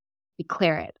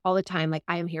it all the time. Like,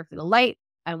 I am here for the light.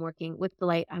 I'm working with the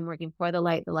light. I'm working for the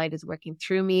light. The light is working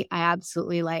through me. I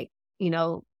absolutely like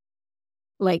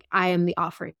I am the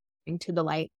offering to the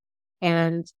light.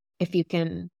 And if you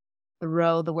can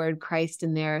throw the word Christ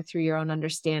in there through your own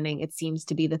understanding, it seems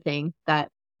to be the thing that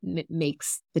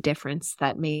makes the difference,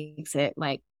 that makes it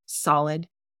like solid.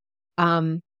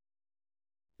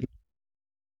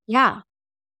 Yeah.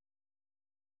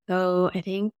 So I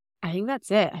think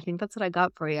that's it. I think that's what I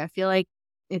got for you. I feel like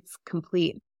it's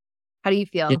complete. How do you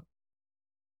feel? Yeah.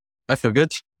 I feel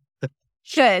good.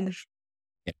 Good.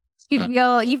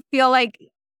 Yeah. You feel like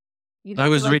I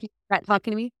was like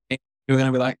talking to me? You're going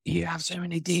to be like, you have so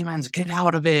many demons, get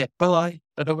out of it. Bye.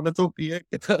 I don't want to talk to you.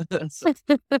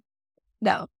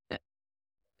 No.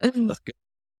 That's good.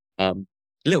 A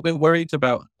little bit worried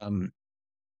about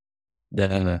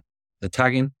the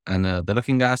tagging and the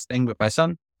looking glass thing with my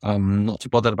son. I'm not too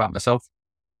bothered about myself.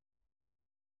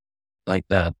 Like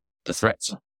the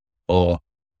threats or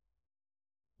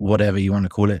whatever you want to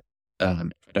call it. If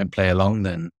I don't play along,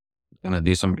 then I'm going to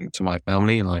do something to my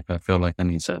family. Like, I feel like I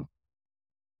need to,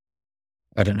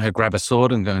 I don't know, grab a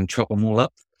sword and go and chop them all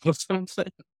up or something.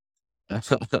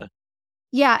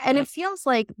 Yeah. And it feels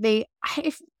like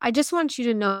I just want you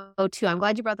to know too, I'm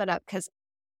glad you brought that up, because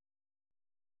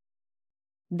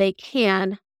they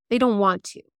don't want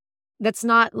to. That's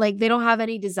not like they don't have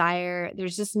any desire.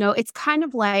 There's just it's kind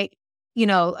of like,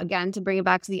 again, to bring it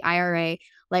back to the IRA,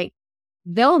 like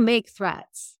they'll make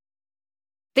threats.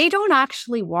 They don't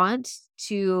actually want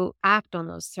to act on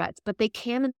those threats, but they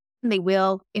can and they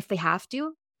will if they have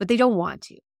to, but they don't want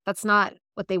to. That's not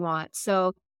what they want.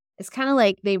 So it's kind of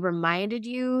like they reminded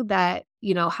you that,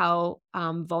 how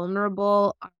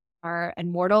vulnerable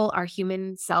and mortal our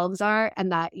human selves are,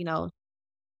 and that,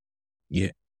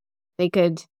 Yeah. they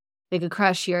could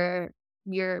crush the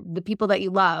people that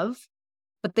you love,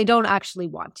 but they don't actually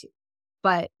want to.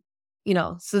 But,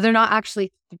 so they're not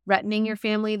actually threatening your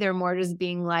family. They're more just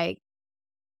being like,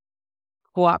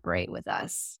 cooperate with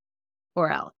us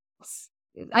or else.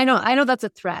 I know that's a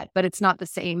threat, but it's not the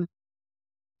same.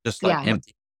 Just like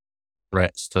empty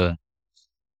threats to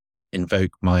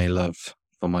invoke my love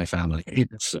for my family.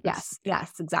 Yes,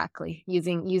 exactly.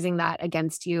 Using that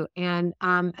against you. And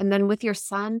then with your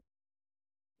son,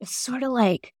 it's sort of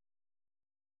like,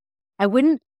 I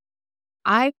wouldn't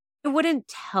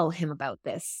tell him about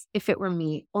this if it were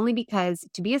me, only because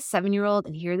to be a 7-year-old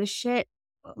and hear this shit,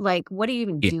 like, what do you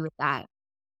even do with that?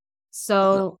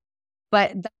 So,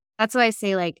 but that's why I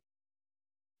say, like,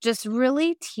 just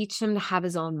really teach him to have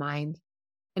his own mind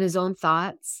and his own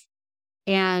thoughts,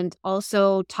 and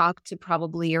also talk to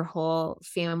probably your whole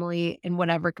family in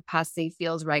whatever capacity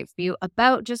feels right for you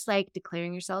about just like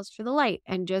declaring yourselves for the light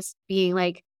and just being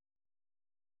like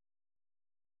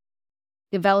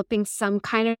developing some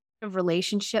kind of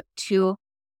relationship to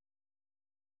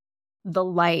the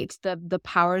light, the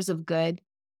powers of good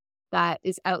that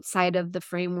is outside of the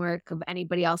framework of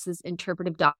anybody else's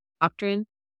interpretive doctrine,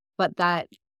 but that,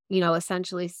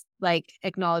 essentially like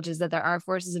acknowledges that there are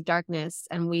forces of darkness,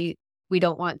 and we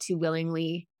don't want to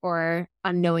willingly or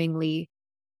unknowingly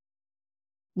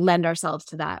lend ourselves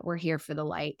to that. We're here for the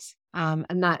light.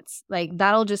 And that's like,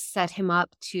 that'll just set him up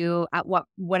to, at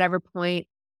whatever point,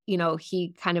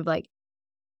 he kind of like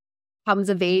comes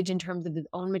of age in terms of his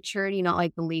own maturity, not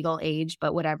like the legal age,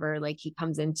 but whatever, like he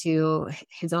comes into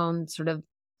his own sort of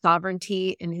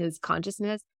sovereignty in his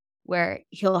consciousness, where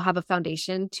he'll have a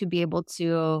foundation to be able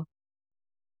to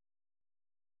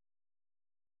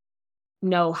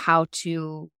know how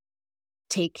to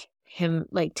take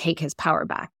his power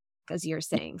back, as you're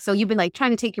saying. So you've been like trying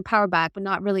to take your power back, but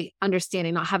not really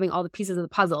understanding, not having all the pieces of the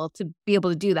puzzle to be able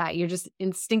to do that. You're just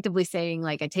instinctively saying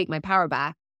like, I take my power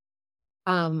back.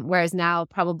 Whereas now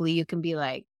probably you can be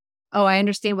like, oh, I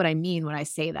understand what I mean when I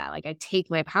say that. Like, I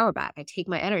take my power back. I take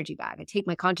my energy back. I take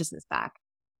my consciousness back.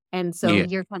 And so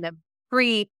you're kind of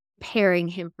preparing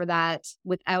him for that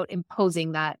without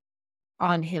imposing that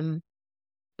on him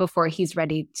before he's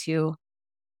ready to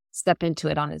step into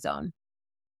it on his own.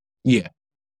 Yeah,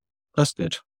 that's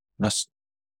good.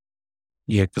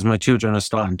 Because my children are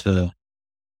starting to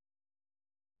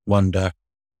wonder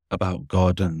about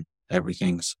God and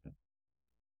everything. So you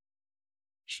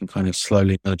can kind of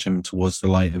slowly nudge them towards the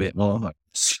light a bit more. Like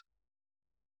this.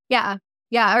 Yeah.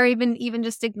 Yeah. Or even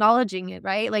just acknowledging it,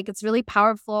 right? Like, it's really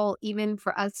powerful even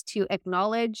for us to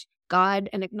acknowledge God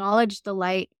and acknowledge the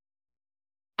light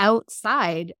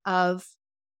outside of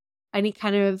any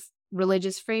kind of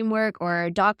religious framework or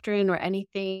doctrine or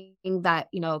anything that,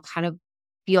 kind of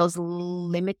feels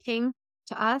limiting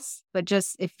to us, but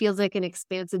just, it feels like an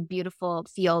expansive, beautiful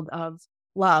field of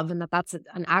love, and that's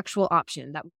an actual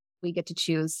option that we get to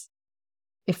choose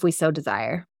if we so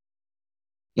desire.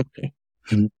 Okay.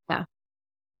 Yeah.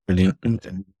 Brilliant.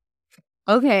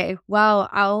 Okay. Well,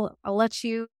 I'll let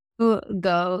you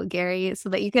go, Gary, so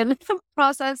that you can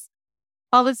process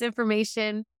all this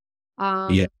information.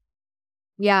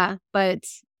 Yeah, but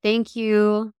thank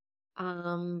you.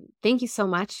 Thank you so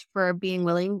much for being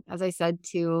willing, as I said,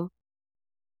 to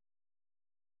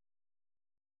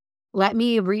let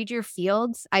me read your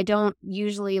fields. I don't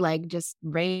usually like just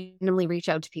randomly reach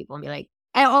out to people and be like,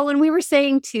 oh, and we were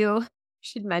saying too,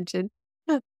 should mention,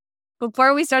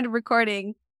 before we started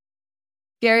recording,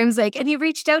 Gary was like, and you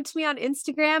reached out to me on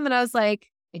Instagram. And I was like,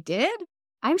 I did?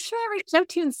 I'm sure I reached out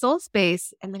to you in Soul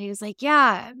Space. And then he was like,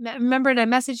 yeah, remembered I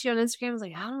messaged you on Instagram. I was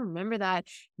like, I don't remember that.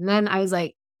 And then I was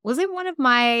like, was it one of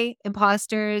my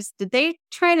imposters? Did they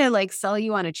try to like sell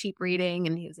you on a cheap reading?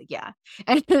 And he was like, yeah.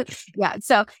 And yeah.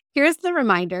 So here's the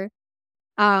reminder.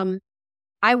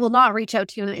 I will not reach out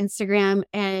to you on Instagram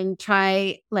and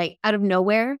try like out of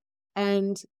nowhere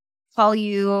and call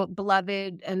you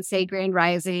beloved and say grand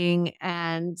rising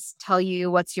and tell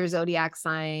you what's your zodiac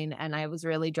sign. And I was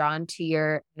really drawn to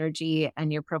your energy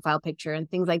and your profile picture and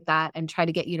things like that, and try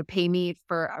to get you to pay me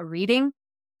for a reading.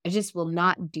 I just will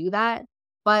not do that.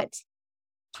 But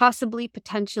possibly,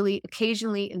 potentially,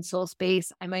 occasionally in Soul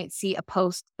Space, I might see a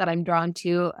post that I'm drawn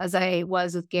to, as I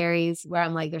was with Gary's, where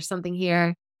I'm like, there's something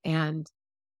here and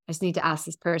I just need to ask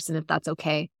this person if that's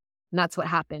okay. And that's what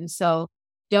happened. So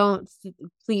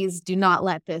please do not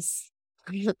let this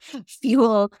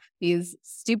fuel these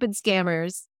stupid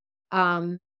scammers.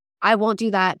 I won't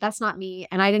do that. That's not me.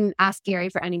 And I didn't ask Gary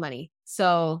for any money.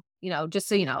 So, just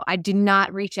so you know, I do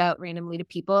not reach out randomly to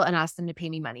people and ask them to pay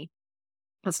me money.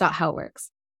 That's not how it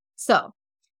works. So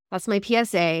that's my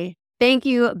PSA. Thank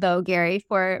you, though, Gary,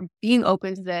 for being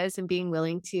open to this and being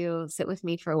willing to sit with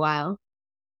me for a while.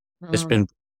 It's been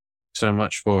so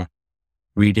much for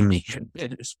reading me.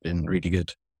 It's been really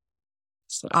good.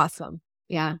 So. Awesome.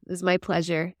 Yeah, it was my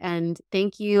pleasure. And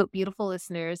thank you, beautiful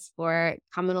listeners, for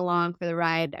coming along for the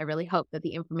ride. I really hope that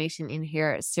the information in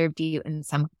here served you in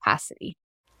some capacity.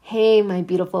 Hey, my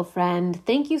beautiful friend.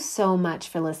 Thank you so much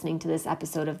for listening to this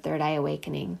episode of Third Eye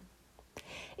Awakening.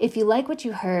 If you like what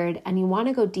you heard and you want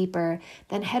to go deeper,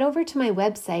 then head over to my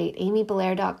website,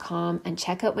 amybelair.com, and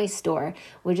check out my store,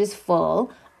 which is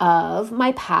full of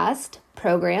my past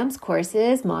programs,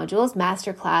 courses, modules,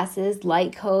 masterclasses,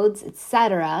 light codes,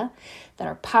 etc. that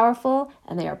are powerful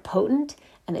and they are potent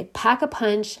and they pack a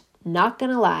punch. Not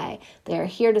gonna lie, they are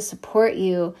here to support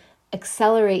you,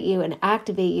 accelerate you, and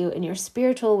activate you in your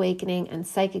spiritual awakening and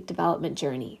psychic development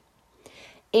journey.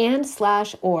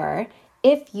 Or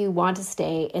if you want to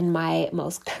stay in my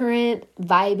most current,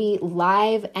 vibey,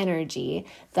 live energy,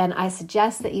 then I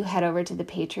suggest that you head over to the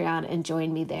Patreon and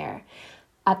join me there.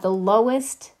 At the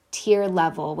lowest tier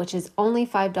level, which is only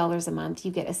 $5 a month,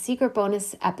 you get a secret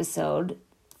bonus episode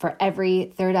for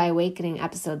every Third Eye Awakening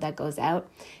episode that goes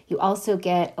out. You also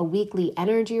get a weekly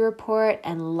energy report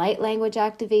and light language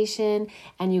activation,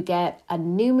 and you get a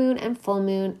new moon and full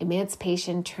moon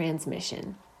emancipation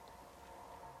transmission.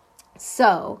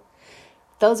 So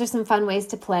those are some fun ways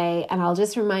to play, and I'll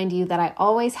just remind you that I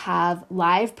always have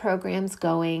live programs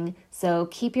going, so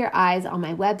keep your eyes on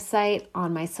my website,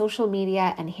 on my social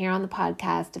media, and here on the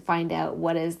podcast to find out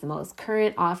what is the most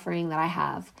current offering that I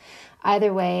have.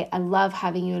 Either way, I love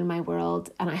having you in my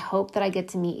world, and I hope that I get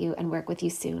to meet you and work with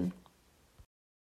you soon.